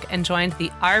Facebook and joined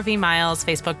the RV Miles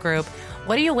Facebook group,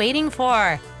 what are you waiting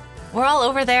for? We're all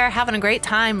over there having a great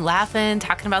time, laughing,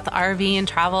 talking about the RV and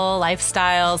travel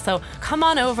lifestyle. So come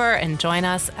on over and join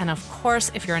us. And of course,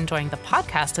 if you're enjoying the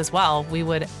podcast as well, we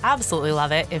would absolutely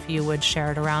love it if you would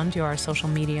share it around your social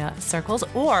media circles,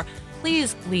 or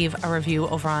please leave a review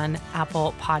over on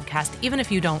Apple Podcast. Even if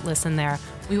you don't listen there,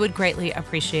 we would greatly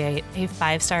appreciate a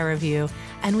 5-star review,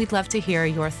 and we'd love to hear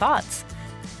your thoughts.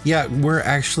 Yeah,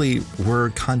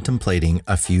 we're contemplating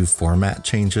a few format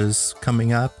changes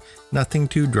coming up. Nothing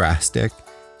too drastic,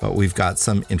 but we've got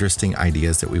some interesting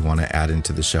ideas that we want to add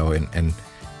into the show and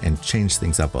change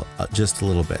things up just a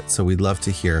little bit. So we'd love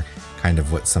to hear kind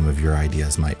of what some of your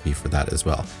ideas might be for that as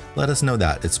well. Let us know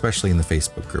that, especially in the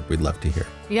Facebook group. We'd love to hear.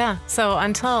 Yeah. So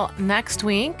until next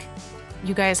week,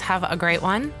 you guys have a great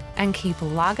one and keep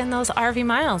logging those RV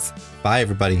miles. Bye,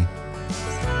 everybody.